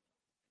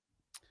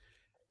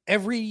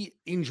 Every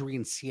injury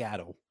in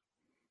Seattle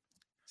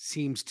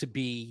seems to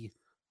be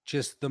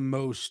just the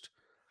most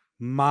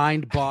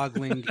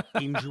mind-boggling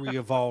injury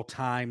of all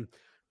time.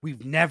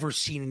 We've never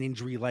seen an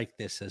injury like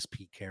this, says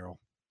Pete Carroll.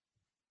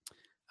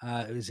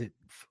 Is it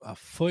a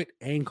foot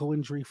ankle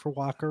injury for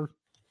Walker?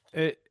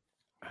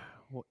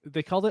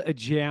 They called it a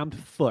jammed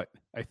foot,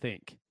 I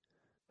think.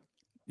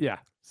 Yeah.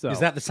 So is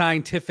that the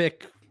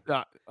scientific,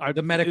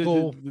 the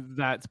medical?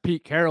 That's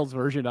Pete Carroll's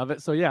version of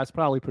it. So yeah, it's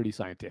probably pretty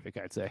scientific,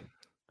 I'd say.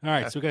 All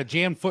right. So we got a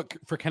jammed foot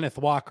for Kenneth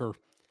Walker.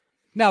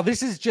 Now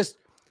this is just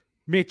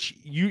Mitch.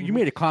 You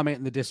made a comment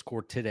in the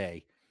Discord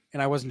today,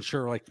 and I wasn't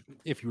sure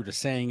if you were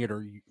just saying it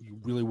or you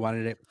really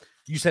wanted it.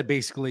 You said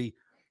basically,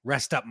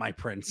 rest up, my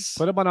prince.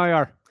 Put him on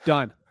IR.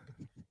 Done.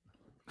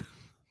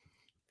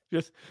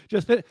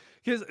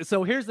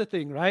 So here's the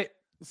thing, right?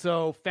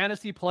 So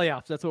fantasy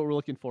playoffs, that's what we're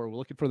looking for. We're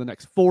looking for the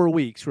next 4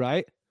 weeks,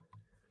 right?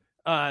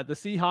 The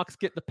Seahawks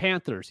get the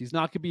Panthers. He's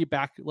not going to be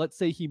back. Let's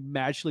say he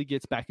magically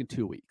gets back in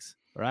 2 weeks,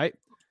 right?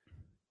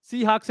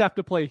 Seahawks have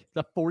to play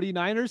the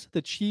 49ers,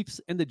 the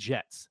Chiefs, and the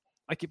Jets.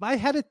 If I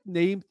had to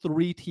name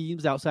 3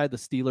 teams outside the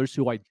Steelers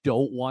who I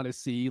don't want to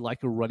see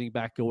a running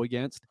back go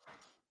against,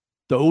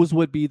 those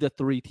would be the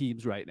 3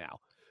 teams right now.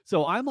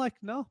 So I'm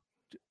no,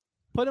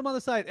 put him on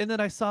the side. And then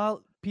I saw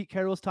Pete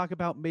Carroll's talk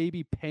about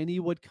maybe Penny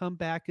would come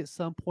back at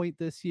some point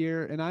this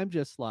year, and I'm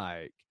just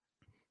like,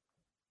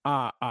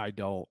 I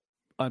don't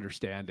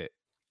understand it.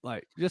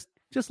 Like,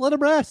 just let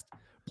him rest.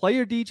 Play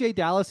your DJ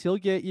Dallas. He'll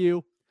get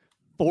you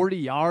 40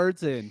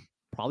 yards and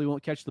probably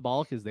won't catch the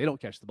ball because they don't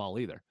catch the ball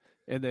either.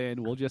 And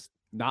then we'll just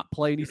not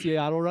play any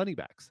Seattle running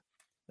backs.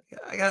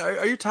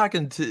 Are you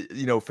talking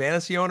to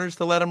fantasy owners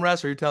to let him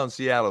rest, or are you telling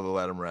Seattle to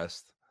let him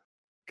rest?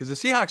 Because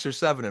the Seahawks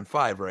are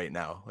 7-5 right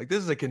now. Like,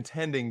 this is a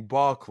contending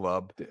ball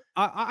club.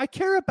 I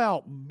care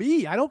about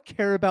me. I don't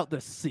care about the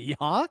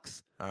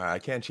Seahawks. All right, I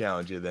can't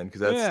challenge you then,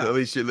 because that's at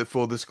least the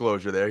full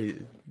disclosure there.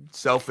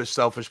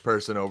 Selfish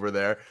person over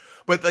there.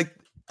 But like,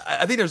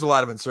 I think there's a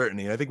lot of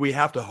uncertainty. And I think we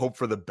have to hope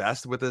for the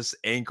best with this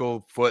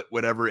ankle, foot,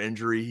 whatever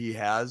injury he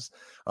has.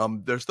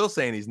 They're still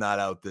saying he's not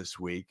out this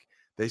week.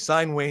 They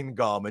signed Wayne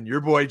Gallman, your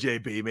boy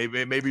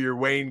JB. Maybe your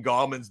Wayne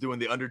Gallman's doing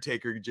the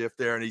Undertaker gif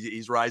there, and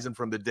he's rising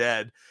from the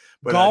dead.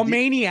 But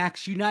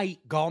Gallmaniacs unite.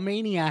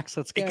 Gallmaniacs,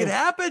 let's go. It could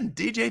happen.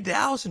 DJ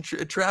Dallas and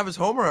Travis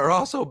Homer are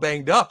also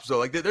banged up. So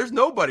like, there's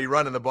nobody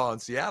running the ball in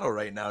Seattle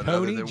right now.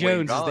 Tony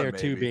Jones is there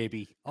too,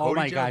 baby. All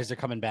my guys are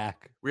coming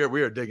back. We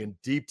are digging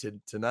deep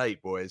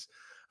tonight, boys.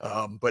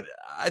 But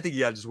I think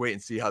you got to just wait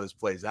and see how this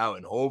plays out,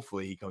 and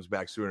hopefully he comes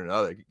back sooner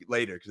than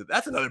later, because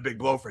that's another big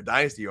blow for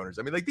dynasty owners.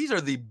 I mean, like,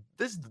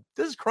 this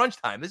is crunch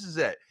time. This is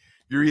it.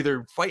 You're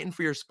either fighting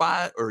for your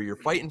spot or you're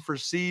fighting for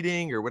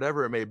seeding or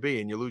whatever it may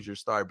be, and you lose your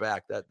star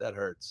back. That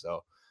hurts.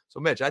 So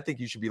Mitch, I think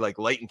you should be like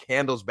lighting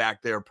candles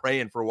back there,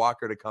 praying for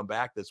Walker to come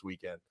back this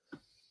weekend.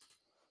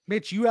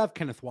 Mitch, you have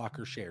Kenneth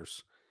Walker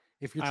shares.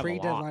 If your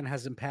trade deadline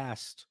hasn't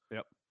passed,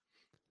 yep.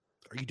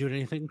 Are you doing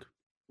anything?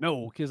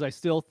 No, because I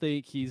still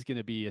think he's going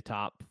to be a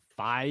top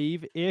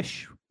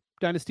 5-ish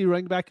dynasty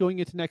running back going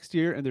into next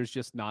year, and there's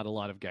just not a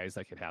lot of guys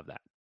that could have that.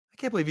 I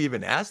can't believe you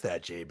even asked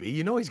that, JB.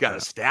 He's got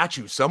a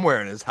statue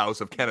somewhere in his house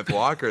of Kenneth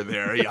Walker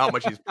there, how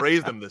much he's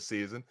praised him this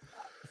season.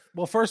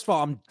 Well, first of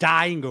all, I'm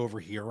dying over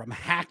here. I'm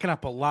hacking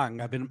up a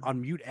lung. I've been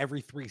on mute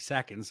every 3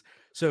 seconds.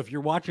 So if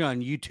you're watching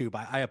on YouTube,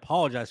 I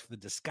apologize for the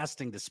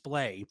disgusting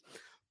display.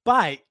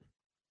 But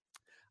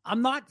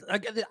I'm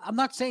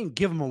not saying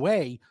give him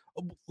away.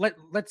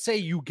 Let's say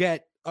you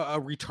get a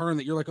return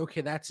that you're like,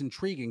 okay, that's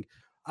intriguing.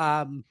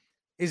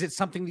 Is it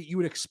something that you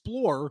would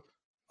explore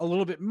a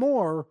little bit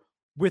more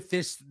with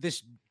this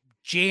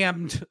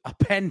jammed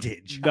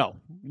appendage?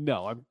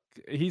 No.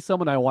 He's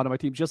someone I want on my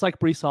team, just like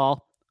Breece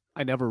Hall.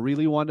 I never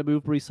really wanted to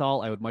move Breece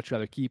Hall. I would much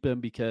rather keep him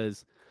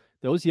because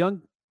those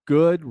young,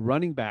 good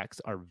running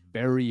backs are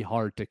very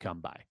hard to come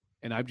by.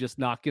 And I'm just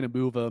not going to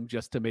move them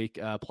just to make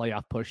a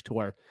playoff push to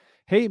where,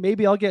 hey,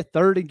 maybe I'll get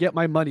third and get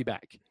my money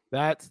back.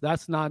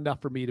 That's not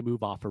enough for me to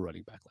move off a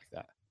running back like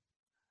that.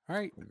 All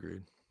right.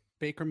 Agreed.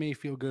 Baker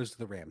Mayfield goes to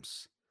the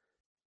Rams.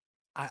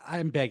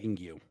 I'm begging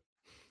you,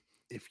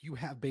 if you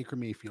have Baker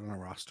Mayfield on a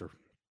roster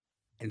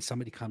and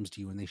somebody comes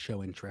to you and they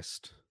show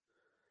interest,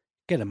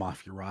 get him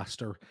off your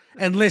roster.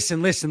 And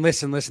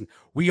listen.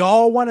 We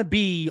all want to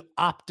be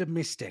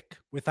optimistic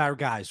with our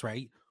guys,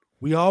 right?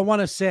 We all want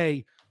to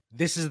say,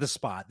 this is the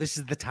spot. This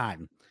is the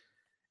time.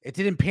 It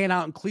didn't pan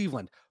out in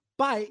Cleveland,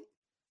 but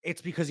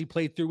it's because he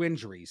played through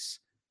injuries.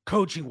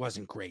 Coaching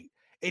wasn't great.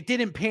 It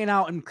didn't pan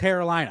out in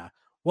Carolina.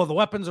 Well, the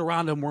weapons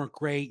around him weren't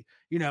great.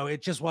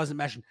 It just wasn't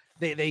meshing.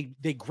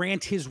 They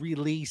grant his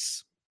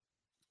release.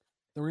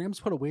 The Rams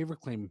put a waiver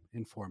claim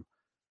in for him.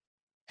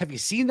 Have you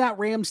seen that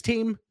Rams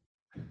team?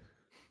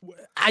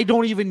 I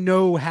don't even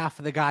know half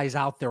of the guys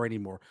out there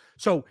anymore.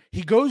 So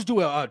he goes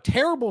to a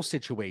terrible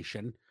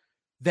situation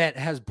that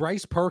has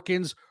Bryce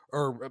Perkins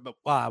or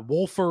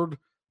Wolford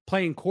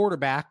playing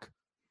quarterback.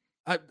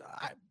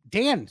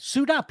 Dan,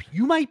 suit up.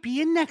 You might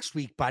be in next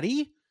week,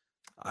 buddy.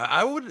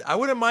 I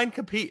wouldn't mind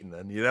competing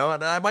then,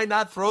 and I might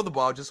not throw the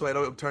ball just so I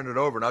don't turn it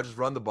over, and I'll just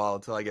run the ball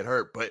until I get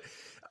hurt. But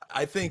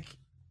I think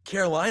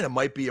Carolina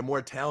might be a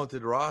more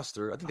talented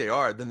roster. I think they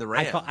are than the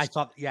Rams. I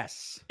thought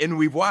yes. And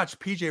we've watched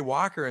PJ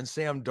Walker and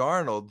Sam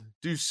Darnold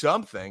do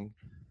something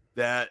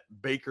that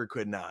Baker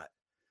could not.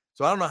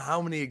 So I don't know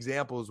how many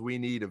examples we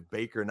need of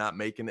Baker not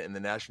making it in the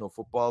National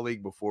Football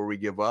League before we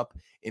give up.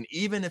 And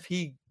even if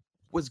he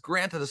was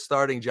granted a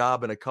starting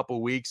job in a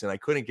couple weeks and I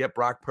couldn't get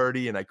Brock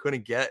Purdy and I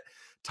couldn't get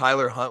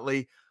Tyler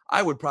Huntley,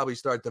 I would probably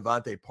start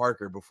Devontae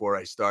Parker before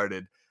I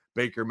started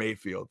Baker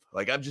Mayfield.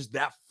 Like, I'm just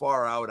that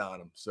far out on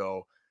him.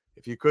 So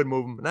if you could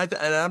move him, and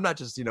I'm not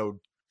just,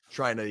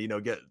 trying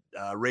to, get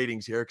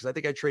ratings here, because I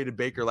think I traded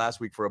Baker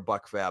last week for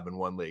 $1 fab in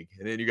one league.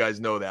 And then you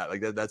guys know that.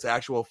 Like, that's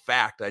actual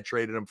fact. I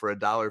traded him for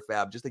 $1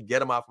 fab just to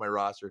get him off my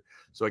roster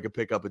so I could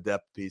pick up a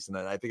depth piece. And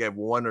I think I have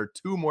 1 or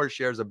 2 more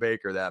shares of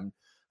Baker that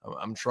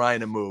I'm trying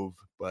to move,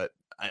 but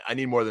I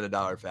need more than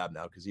 $1 fab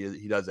now because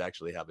he does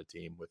actually have a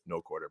team with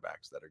no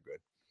quarterbacks that are good.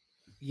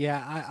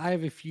 Yeah, I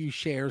have a few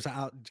shares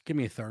out. Give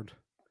me a third.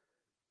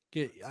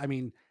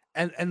 And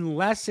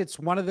unless it's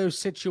one of those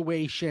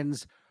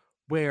situations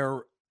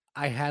where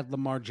I had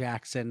Lamar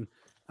Jackson,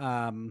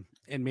 and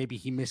maybe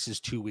he misses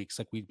 2 weeks,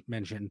 like we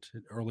mentioned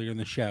earlier in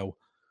the show,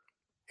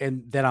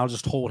 and then I'll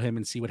just hold him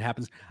and see what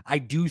happens. I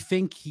do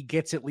think he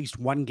gets at least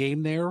one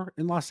game there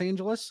in Los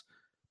Angeles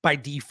by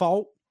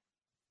default.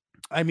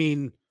 I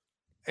mean,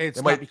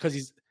 it's not because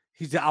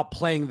he's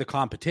outplaying the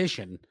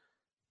competition.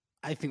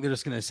 I think they're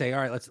just going to say,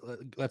 all right,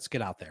 let's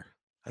get out there.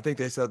 I think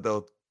they said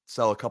they'll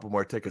sell a couple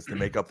more tickets to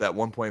make up that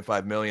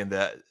 1.5 million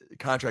that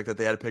contract that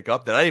they had to pick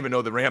up that I didn't even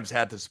know the Rams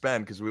had to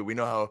spend, because we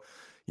know how,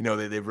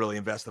 they've really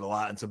invested a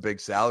lot in some big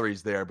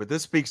salaries there. But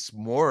this speaks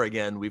more,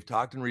 again, we've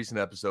talked in recent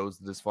episodes,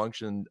 the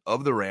dysfunction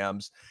of the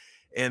Rams,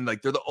 and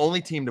like they're the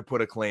only team to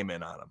put a claim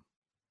in on them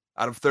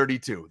out of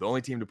 32, the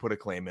only team to put a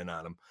claim in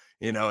on them,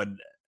 and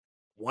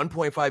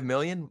 1.5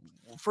 million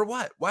for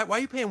what? Why are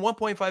you paying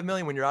 1.5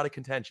 million when you're out of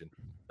contention?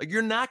 Like,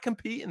 you're not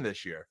competing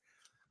this year.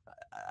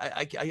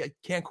 I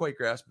can't quite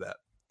grasp that.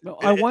 No,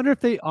 I wonder if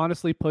they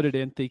honestly put it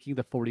in thinking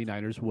the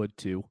 49ers would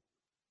too,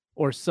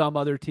 or some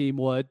other team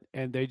would,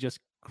 and they just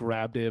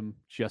grabbed him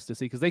just to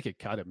see, because they could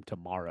cut him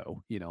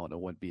tomorrow, and it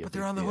wouldn't be a But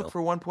big they're on the deal. hook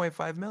for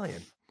 1.5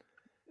 million.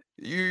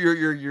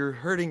 You're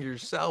hurting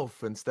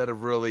yourself instead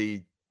of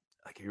really,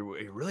 like,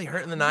 you're really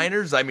hurting the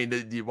Niners. I mean,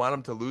 do you want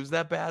them to lose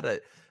that bad?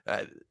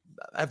 I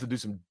have to do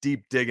some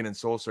deep digging and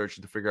soul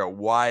searching to figure out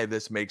why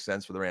this makes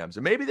sense for the Rams.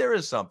 And maybe there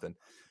is something.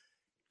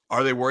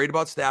 Are they worried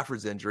about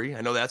Stafford's injury?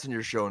 I know that's in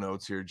your show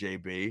notes here,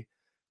 JB.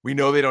 We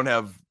know they don't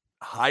have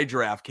high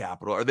draft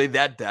capital. Are they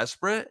that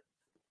desperate?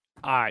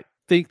 I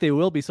think they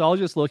will be. So I was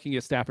just looking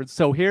at Stafford.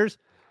 So here's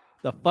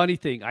the funny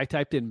thing. I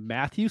typed in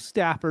Matthew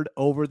Stafford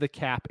over the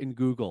cap in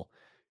Google.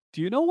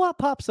 Do you know what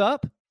pops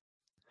up?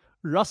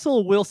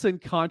 Russell Wilson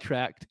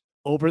contract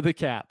over the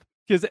cap,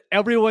 because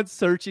everyone's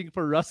searching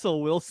for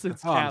Russell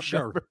Wilson's cap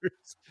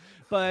numbers.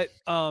 But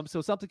so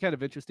something kind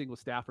of interesting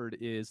with Stafford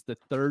is the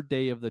third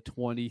day of the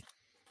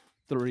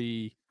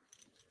 23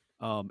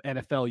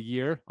 NFL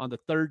year. On the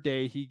third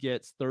day, he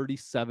gets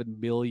 $37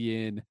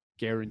 million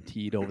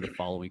guaranteed over the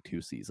following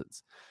 2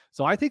 seasons.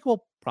 So I think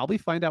we'll probably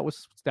find out with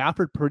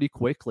Stafford pretty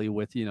quickly,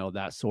 with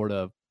that sort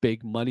of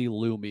big money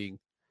looming,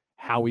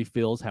 how he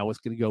feels, how it's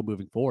going to go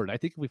moving forward. I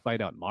think if we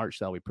find out in March,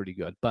 that'll be pretty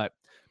good. But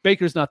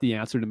Baker's not the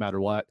answer no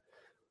matter what.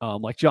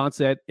 Like John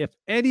said, if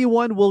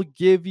anyone will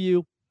give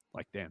you,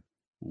 like Dan,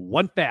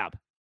 1 fab,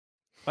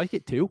 if I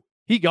get 2,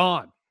 he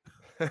gone.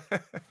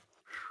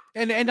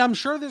 And I'm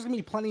sure there's gonna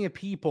be plenty of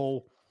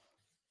people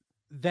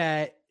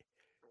that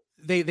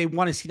they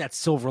want to see that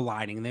silver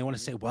lining, and they want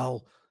to say,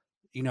 well,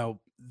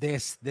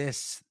 this.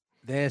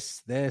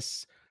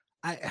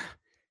 I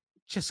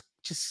just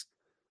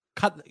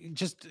cut.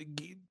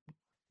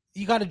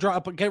 You got to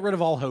drop. Get rid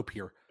of all hope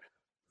here.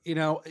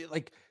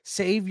 Like,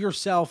 save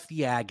yourself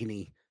the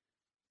agony.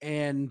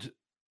 And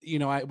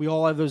we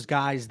all have those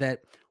guys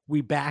that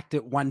we backed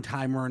at one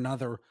time or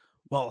another.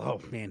 Well,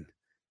 oh man,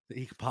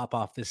 he could pop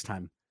off this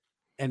time.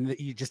 And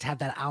you just have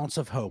that ounce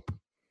of hope.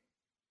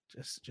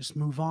 Just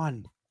move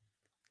on.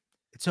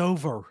 It's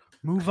over.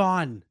 Move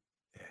on.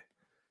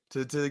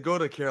 To go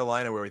to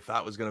Carolina, where we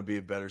thought was going to be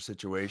a better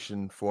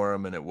situation for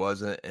him, and it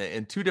wasn't.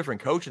 And 2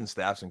 different coaching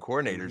staffs and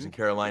coordinators in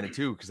Carolina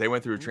too, because they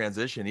went through a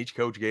transition. Each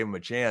coach gave him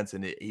a chance,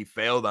 and he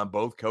failed on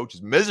both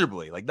coaches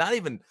miserably, like not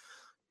even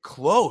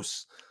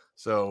close.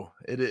 So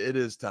it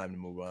is time to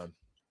move on.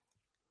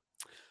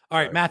 All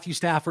right, Matthew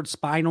Stafford,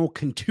 spinal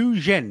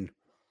contusion.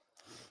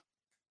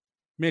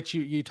 Mitch,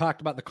 you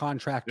talked about the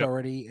contract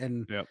already,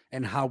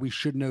 and how we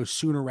should know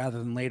sooner rather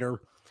than later.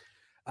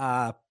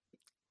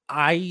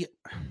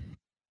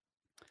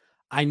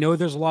 I know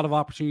there's a lot of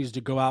opportunities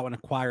to go out and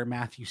acquire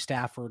Matthew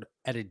Stafford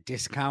at a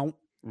discount,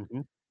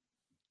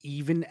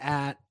 even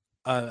at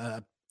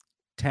a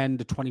 10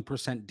 to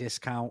 20%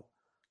 discount.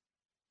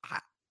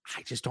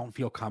 I just don't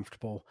feel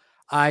comfortable.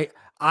 I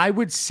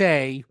would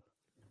say,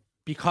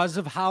 because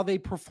of how they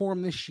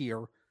performed this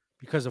year,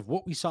 because of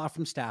what we saw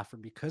from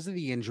Stafford, because of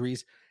the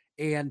injuries,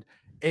 and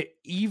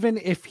even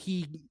if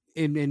he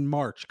in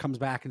March comes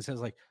back and says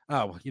like,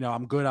 oh,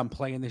 I'm good, I'm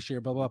playing this year,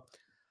 blah, blah,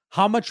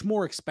 how much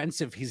more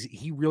expensive is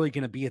he really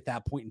going to be at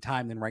that point in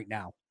time than right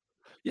now?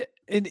 Yeah,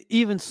 and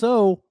even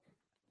so,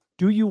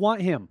 do you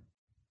want him?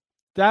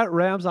 That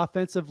Rams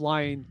offensive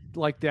line,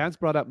 like Dan's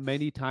brought up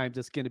many times,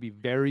 it's going to be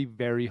very,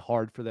 very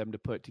hard for them to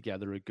put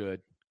together a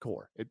good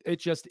core. It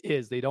just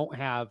is. They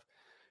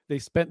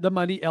spent the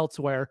money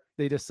elsewhere.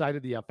 They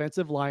decided the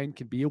offensive line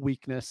can be a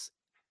weakness.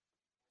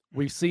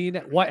 We've seen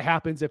what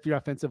happens if your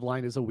offensive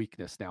line is a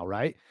weakness now,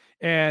 right?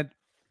 And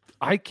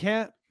I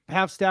can't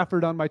have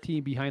Stafford on my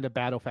team behind a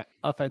bad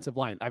offensive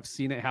line. I've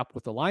seen it happen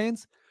with the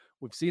Lions.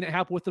 We've seen it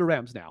happen with the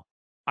Rams now.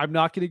 I'm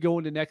not going to go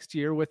into next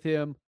year with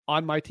him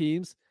on my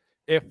teams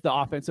if the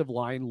offensive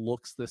line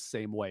looks the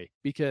same way,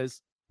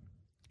 because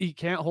he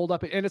can't hold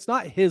up. And it's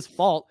not his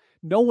fault.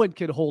 No one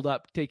can hold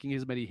up taking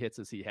as many hits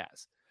as he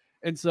has.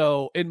 And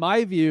so in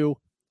my view,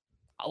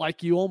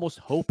 like, you almost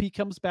hope he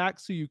comes back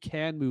so you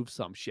can move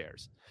some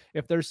shares.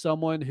 If there's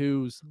someone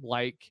who's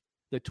like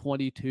the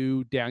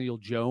 22 Daniel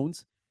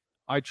Jones,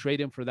 I'd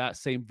trade him for that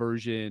same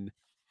version,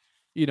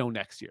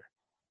 next year.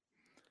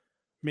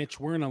 Mitch,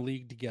 we're in a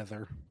league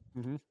together.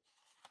 Mm-hmm.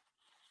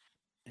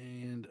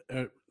 And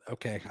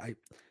okay,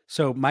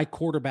 so my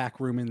quarterback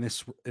room in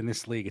this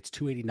league, it's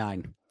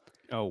 289.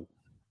 Oh,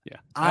 yeah.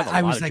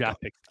 I was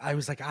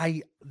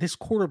like, this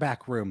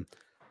quarterback room,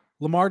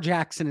 Lamar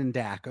Jackson and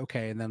Dak.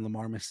 Okay. And then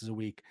Lamar misses a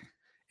week.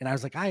 And I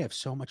was like, I have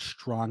so much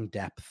strong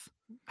depth.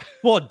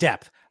 Well,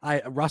 depth.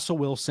 Russell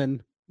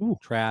Wilson,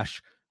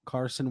 trash.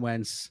 Carson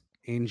Wentz,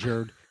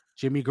 injured.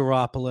 Jimmy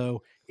Garoppolo,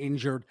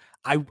 injured.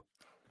 I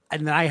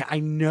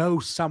know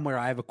somewhere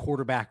I have a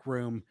quarterback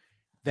room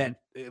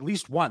that at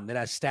least one that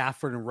has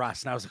Stafford and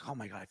Russ. And I was like, oh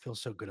my God, I feel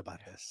so good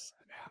about this.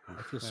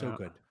 I feel so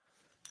good.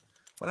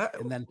 What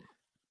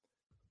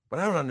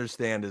I don't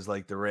understand is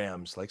like the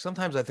Rams. Like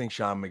sometimes I think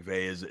Sean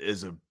McVay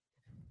is a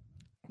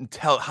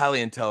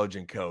highly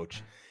intelligent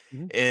coach,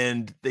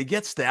 and they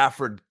get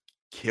Stafford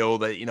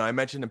killed. I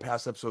mentioned in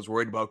past episodes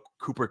worried about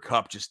Cooper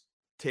Kupp just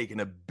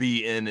taking a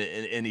beating,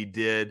 and he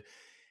did.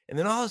 And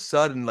then all of a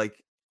sudden,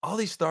 like all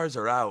these stars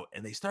are out,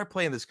 and they start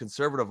playing this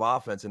conservative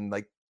offense, and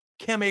like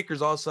Cam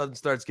Akers all of a sudden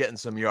starts getting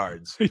some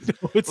yards. I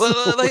know, it's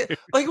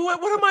like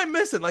what am I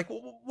missing? Like,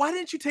 why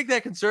didn't you take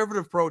that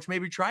conservative approach?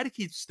 Maybe try to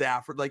keep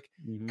Stafford, like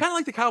kind of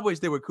like the Cowboys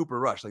did with Cooper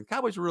Rush. Like the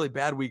Cowboys were really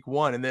bad week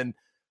 1, and then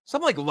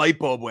some like light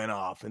bulb went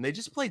off, and they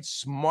just played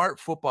smart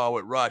football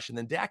with Rush. And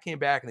then Dak came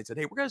back, and they said,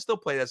 "Hey, we're gonna still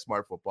play that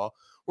smart football.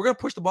 We're gonna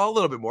push the ball a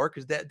little bit more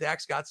because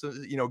Dak's got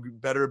some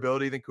better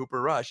ability than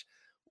Cooper Rush."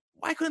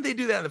 Why couldn't they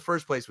do that in the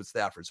first place with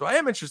Stafford? So I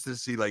am interested to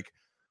see like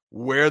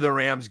where the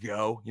Rams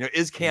go.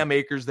 Is Cam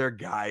Akers their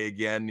guy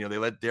again? They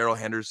let Darrell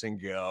Henderson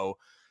go.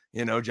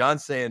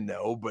 John's saying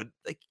no, but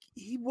like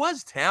he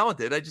was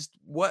talented.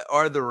 What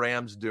are the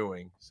Rams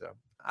doing? So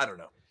I don't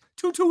know.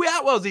 Tutu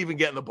Atwell's even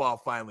getting the ball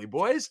finally,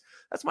 boys.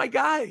 That's my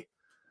guy.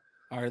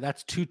 All right,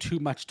 that's too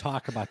much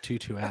talk about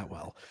Tutu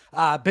Atwell.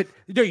 But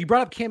you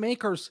brought up Cam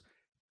Akers.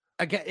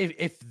 Again,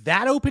 if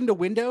that opened a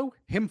window,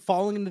 him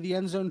falling into the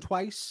end zone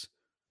twice,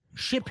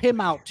 ship him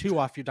out too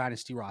off your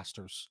dynasty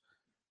rosters.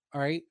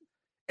 All right.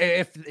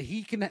 If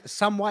he can have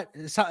somewhat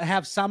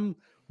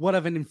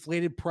of an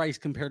inflated price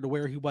compared to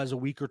where he was a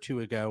week or two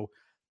ago,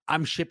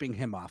 I'm shipping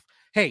him off.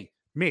 Hey,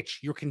 Mitch,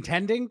 you're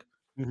contending.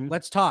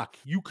 Let's talk.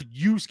 You could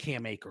use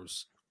Cam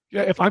Akers.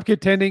 Yeah, if I'm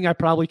contending, I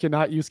probably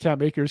cannot use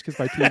Cam Akers because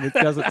my team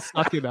doesn't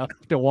suck enough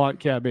to want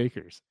Cam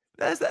Akers.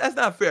 That's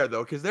not fair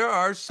though, because there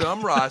are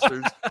some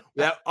rosters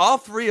that all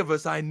three of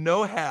us I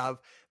know have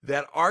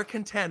that are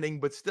contending,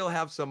 but still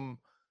have some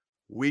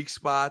weak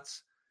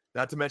spots.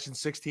 Not to mention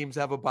 6 teams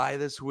have a bye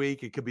this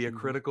week. It could be a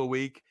critical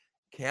week.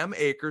 Cam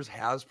Akers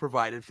has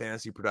provided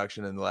fantasy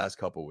production in the last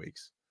couple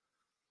weeks.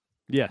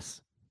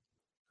 Yes.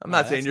 I'm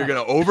not saying you're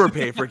going to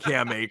overpay for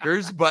Cam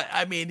Akers, but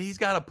I mean, he's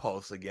got a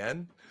pulse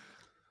again.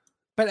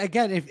 But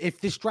again, if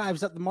this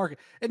drives up the market,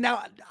 and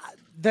now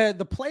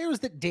the players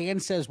that Dan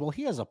says, well,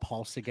 he has a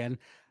pulse again.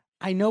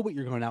 I know what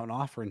you're going out and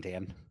offering,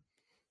 Dan.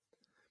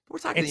 We're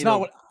talking.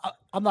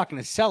 I'm not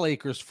going to sell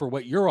Akers for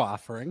what you're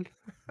offering.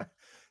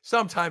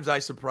 Sometimes I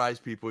surprise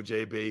people,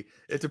 JB.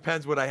 It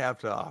depends what I have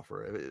to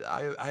offer.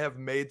 I have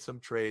made some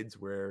trades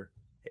where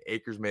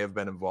Akers may have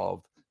been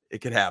involved. It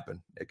could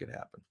happen.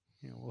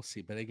 Yeah, we'll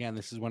see. But again,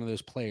 this is one of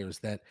those players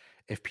that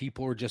if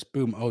people are just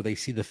boom, they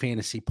see the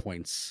fantasy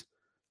points.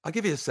 I'll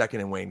give you a second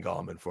in Wayne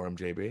Gallman for him,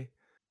 JB.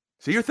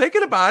 So you're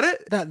thinking about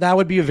it. That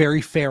would be a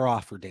very fair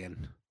offer,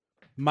 Dan.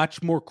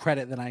 Much more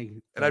credit than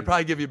And I'd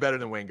probably give you better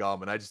than Wayne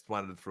Gallman. I just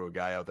wanted to throw a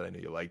guy out that I knew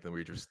you liked and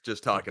we were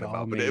just talking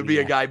about. But it would be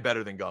a guy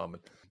better than Gallman.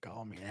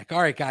 Gallmaniac.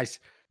 All right, guys.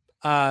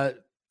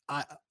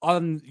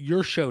 On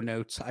your show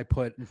notes, I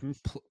put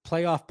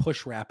playoff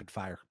push rapid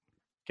fire.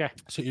 Okay.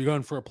 So you're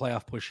going for a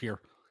playoff push here.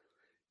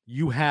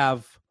 You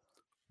have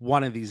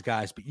one of these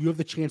guys, but you have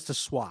the chance to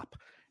swap.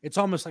 It's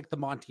almost like the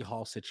Monty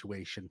Hall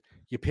situation.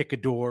 You pick a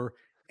door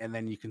and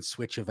then you can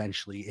switch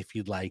eventually if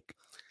you'd like.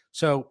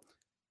 So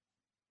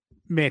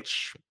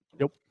Mitch.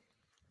 Yep.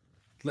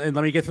 And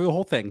let me get through the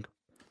whole thing.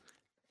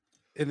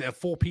 In a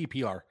full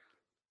PPR.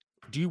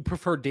 Do you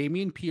prefer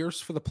Dameon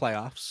Pierce for the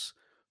playoffs,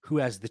 who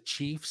has the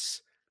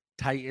Chiefs,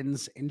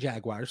 Titans, and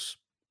Jaguars?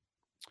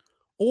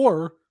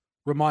 Or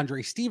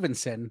Ramondre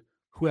Stevenson,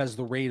 who has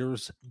the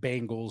Raiders,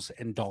 Bengals,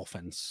 and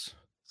Dolphins?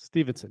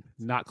 Stevenson,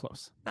 not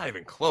close. Not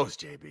even close,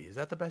 JB. Is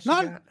that the best you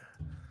got?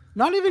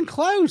 Not even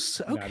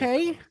close.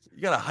 Okay.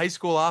 You got a high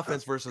school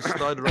offense versus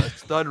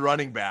stud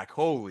running back.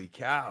 Holy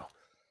cow.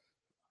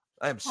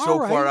 I am so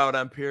far out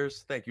on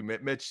Pierce. Thank you,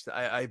 Mitch.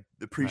 I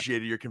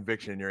appreciated your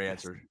conviction in your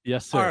answer.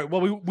 Yes, sir. All right.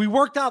 Well, we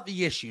worked out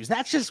the issues.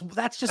 That's just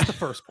the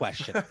first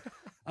question.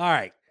 All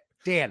right,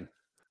 Dan.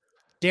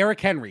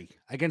 Derrick Henry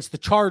against the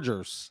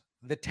Chargers,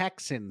 the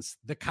Texans,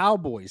 the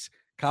Cowboys.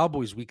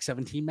 Cowboys Week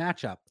 17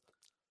 matchup.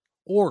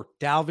 Or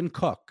Dalvin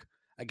Cook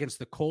against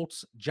the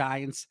Colts,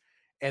 Giants,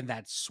 and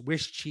that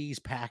Swiss cheese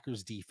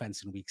Packers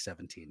defense in Week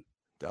 17.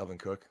 Dalvin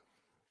Cook.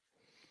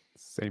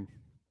 Same.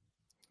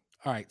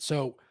 All right.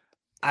 So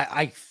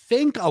I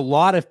think a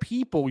lot of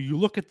people, you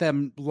look at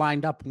them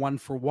lined up one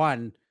for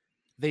one,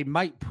 they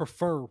might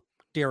prefer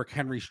Derrick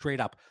Henry straight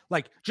up.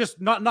 Like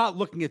just not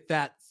looking at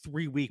that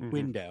 3-week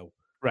window.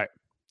 Right.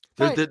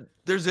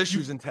 There's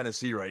issues in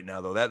Tennessee right now,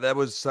 though. That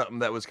was something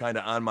that was kind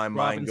of on my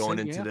mind going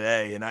into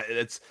today. And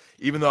it's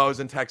even though I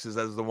was in Texas,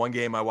 that was the one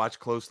game I watched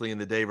closely in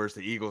the day versus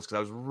the Eagles because I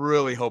was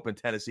really hoping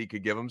Tennessee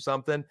could give them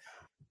something.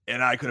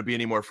 And I couldn't be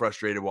any more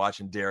frustrated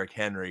watching Derrick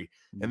Henry.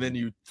 And then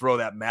you throw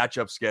that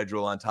matchup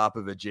schedule on top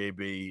of it,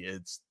 JB.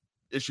 It's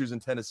issues in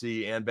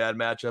Tennessee and bad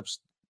matchups.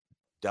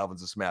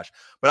 Dalvin's a smash.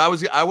 But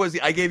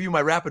I gave you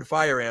my rapid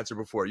fire answer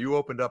before. You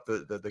opened up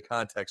the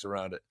context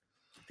around it.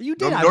 You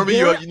did.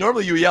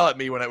 Normally you yell at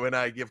me when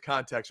I give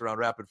context around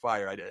rapid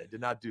fire. I did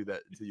not do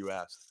that until you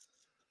asked.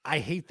 I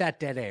hate that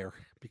dead air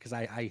because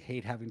I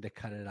hate having to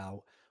cut it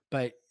out.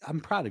 But I'm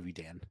proud of you,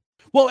 Dan.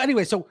 Well,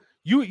 anyway, so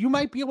you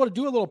might be able to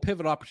do a little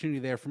pivot opportunity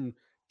there from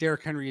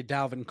Derrick Henry and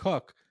Dalvin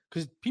Cook,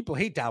 because people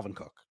hate Dalvin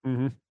Cook.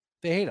 Mm-hmm.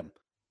 They hate him.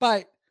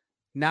 But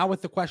now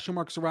with the question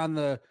marks around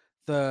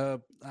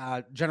the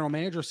general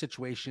manager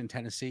situation in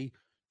Tennessee,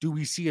 do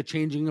we see a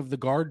changing of the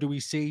guard? Do we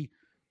see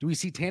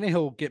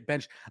Tannehill get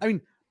benched? I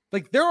mean,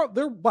 like they're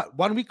what,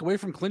 1 week away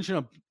from clinching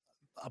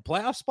a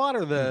playoff spot,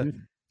 or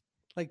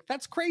like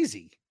that's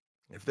crazy.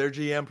 If their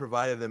GM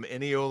provided them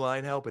any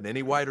O-line help and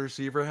any wide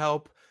receiver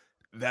help,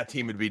 that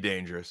team would be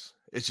dangerous.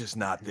 It's just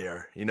not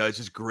there. It's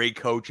just great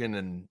coaching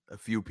and a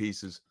few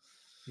pieces.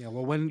 Yeah,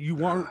 well, when you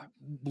weren't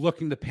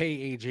looking to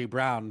pay A.J.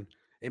 Brown,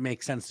 it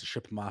makes sense to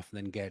ship him off and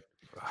then get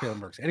Traylon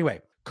Burks.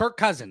 Anyway, Kirk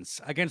Cousins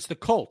against the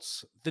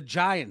Colts, the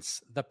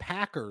Giants, the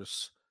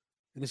Packers,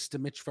 and this is to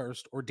Mitch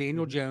first, or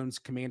Daniel Jones,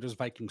 Commanders,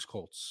 Vikings,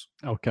 Colts.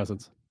 Oh,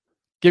 Cousins.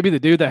 Give me the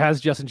dude that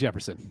has Justin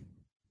Jefferson.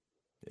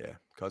 Yeah,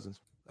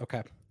 Cousins.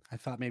 Okay. I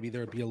thought maybe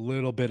there would be a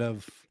little bit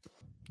of,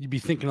 you'd be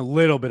thinking a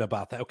little bit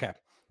about that. Okay.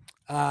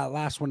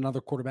 Last one,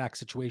 another quarterback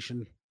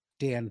situation.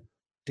 Dan,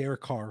 Derek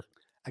Carr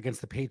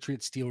against the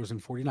Patriots, Steelers,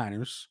 and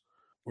 49ers,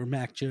 or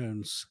Mac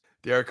Jones.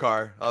 Derek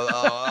Carr.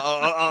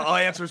 I'll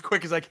answer as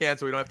quick as I can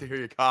so we don't have to hear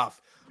you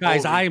cough.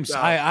 Guys, I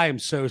am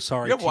so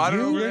sorry. You have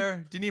water over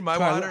there? Do you need my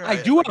water? I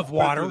do have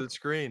water. The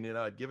screen,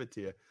 I'd give it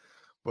to you.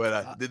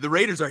 But the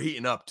Raiders are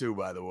heating up too,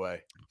 by the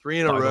way.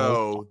 3 in a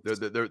row.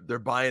 They're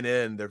buying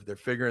in. They're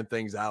figuring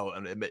things out.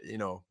 And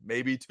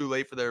maybe too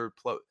late for their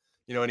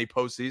any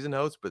postseason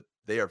hopes, but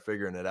they are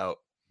figuring it out.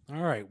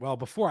 All right. Well,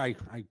 before I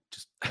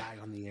just die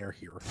on the air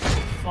here.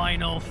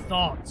 Final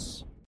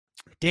thoughts.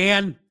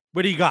 Dan,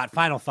 what do you got?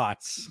 Final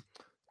thoughts.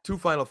 2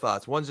 final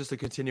thoughts. One's just a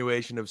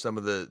continuation of some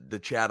of the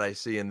chat I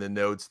see in the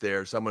notes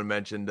there. Someone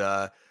mentioned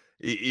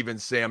even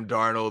Sam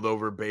Darnold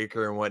over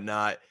Baker and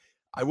whatnot.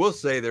 I will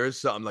say there is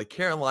something like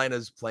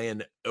Carolina's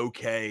playing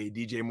okay.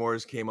 DJ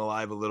Moore's came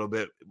alive a little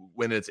bit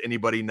when it's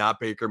anybody not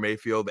Baker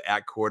Mayfield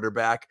at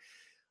quarterback.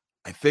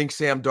 I think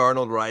Sam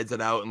Darnold rides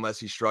it out unless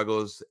he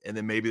struggles, and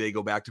then maybe they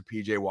go back to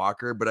PJ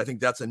Walker. But I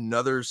think that's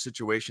another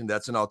situation.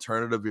 That's an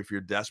alternative if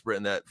you're desperate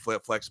in that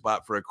flex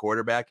spot for a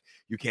quarterback.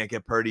 You can't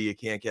get Purdy, you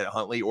can't get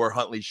Huntley, or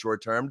Huntley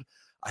short-termed.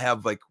 I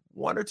have like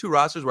 1 or 2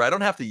 rosters where I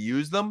don't have to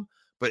use them,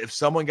 but if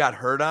someone got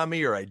hurt on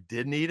me or I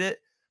did need it,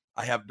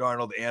 I have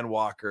Darnold and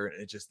Walker,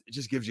 and it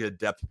just gives you a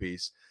depth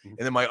piece. And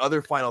then my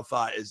other final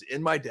thought is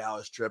in my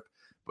Dallas trip,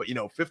 but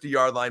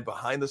 50-yard line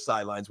behind the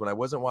sidelines when I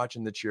wasn't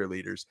watching the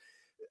cheerleaders.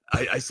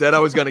 I said I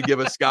was going to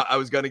give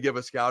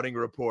a scouting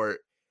report,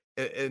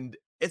 and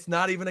it's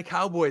not even a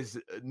Cowboys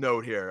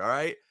note here. All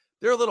right.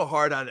 They're a little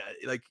hard on,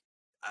 like,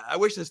 I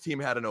wish this team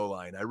had an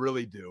O-line. I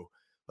really do.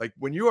 Like,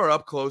 when you are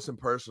up close and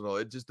personal,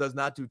 it just does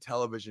not do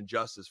television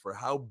justice for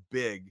how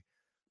big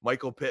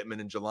Michael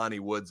Pittman and Jelani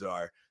Woods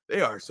are.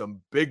 They are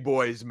some big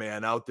boys,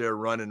 man, out there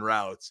running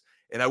routes.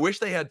 And I wish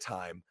they had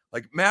time.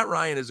 Like, Matt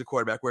Ryan is a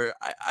quarterback where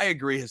I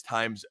agree his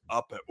time's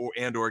up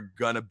or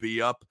gonna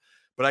be up.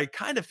 But I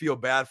kind of feel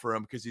bad for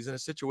him because he's in a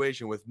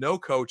situation with no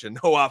coach and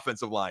no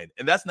offensive line.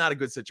 And that's not a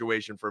good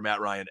situation for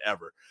Matt Ryan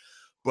ever.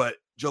 But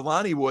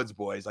Jelani Woods,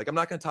 boys, like, I'm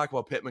not going to talk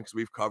about Pittman because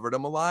we've covered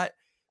him a lot,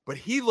 but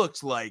he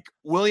looks like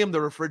William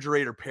the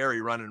Refrigerator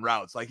Perry running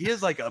routes. Like, he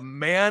is like a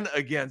man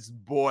against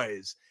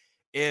boys.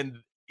 And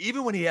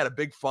even when he had a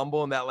big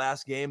fumble in that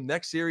last game,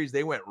 next series,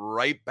 they went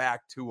right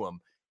back to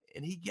him.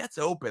 And he gets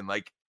open.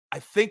 Like, I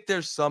think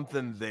there's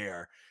something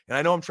there. And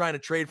I know I'm trying to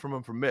trade from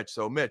him for Mitch.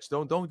 So Mitch,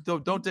 don't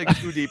dig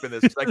too deep in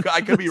this. I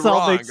could be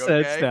wrong. All makes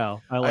okay? sense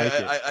now. I like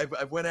it.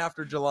 I went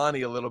after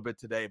Jelani a little bit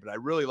today, but I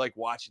really like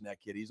watching that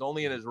kid. He's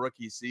only in his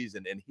rookie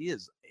season, and he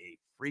is a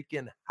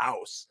freaking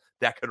house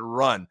that could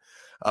run.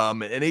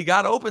 And he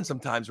got open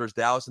sometimes versus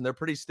Dallas, and they're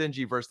pretty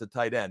stingy versus the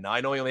tight end. Now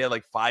I know he only had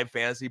like 5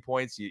 fantasy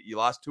points. You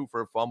lost 2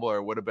 for a fumble, or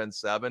it would have been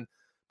 7.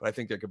 But I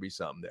think there could be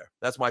something there.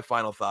 That's my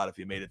final thought. If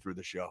you made it through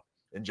the show,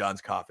 and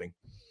John's coughing.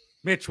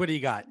 Mitch, what do you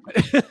got?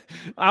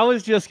 I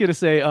was just going to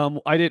say,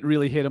 I didn't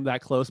really hit him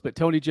that close, but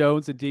Tony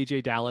Jones and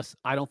DJ Dallas,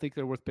 I don't think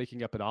they're worth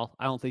picking up at all.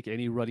 I don't think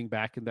any running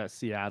back in that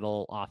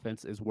Seattle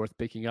offense is worth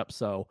picking up.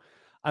 So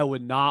I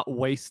would not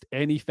waste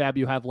any fab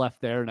you have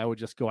left there, and I would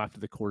just go after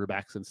the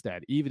quarterbacks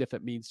instead, even if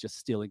it means just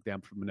stealing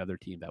them from another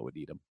team that would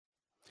need them.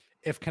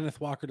 If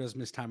Kenneth Walker does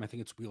miss time, I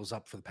think it's wheels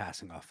up for the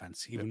passing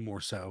offense, even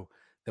more so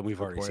than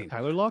we've already seen.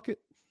 Tyler Lockett.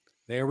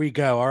 There we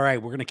go. All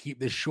right, we're going to keep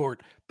this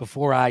short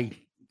before I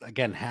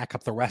again hack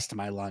up the rest of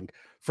my lung.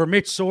 For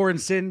Mitch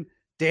Sorensen,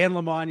 Dan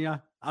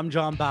Lamagna, I'm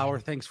John Bauer.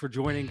 Thanks for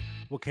joining.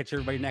 We'll catch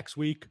everybody next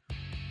week.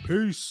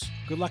 Peace.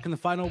 Good luck in the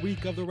final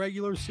week of the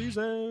regular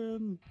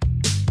season.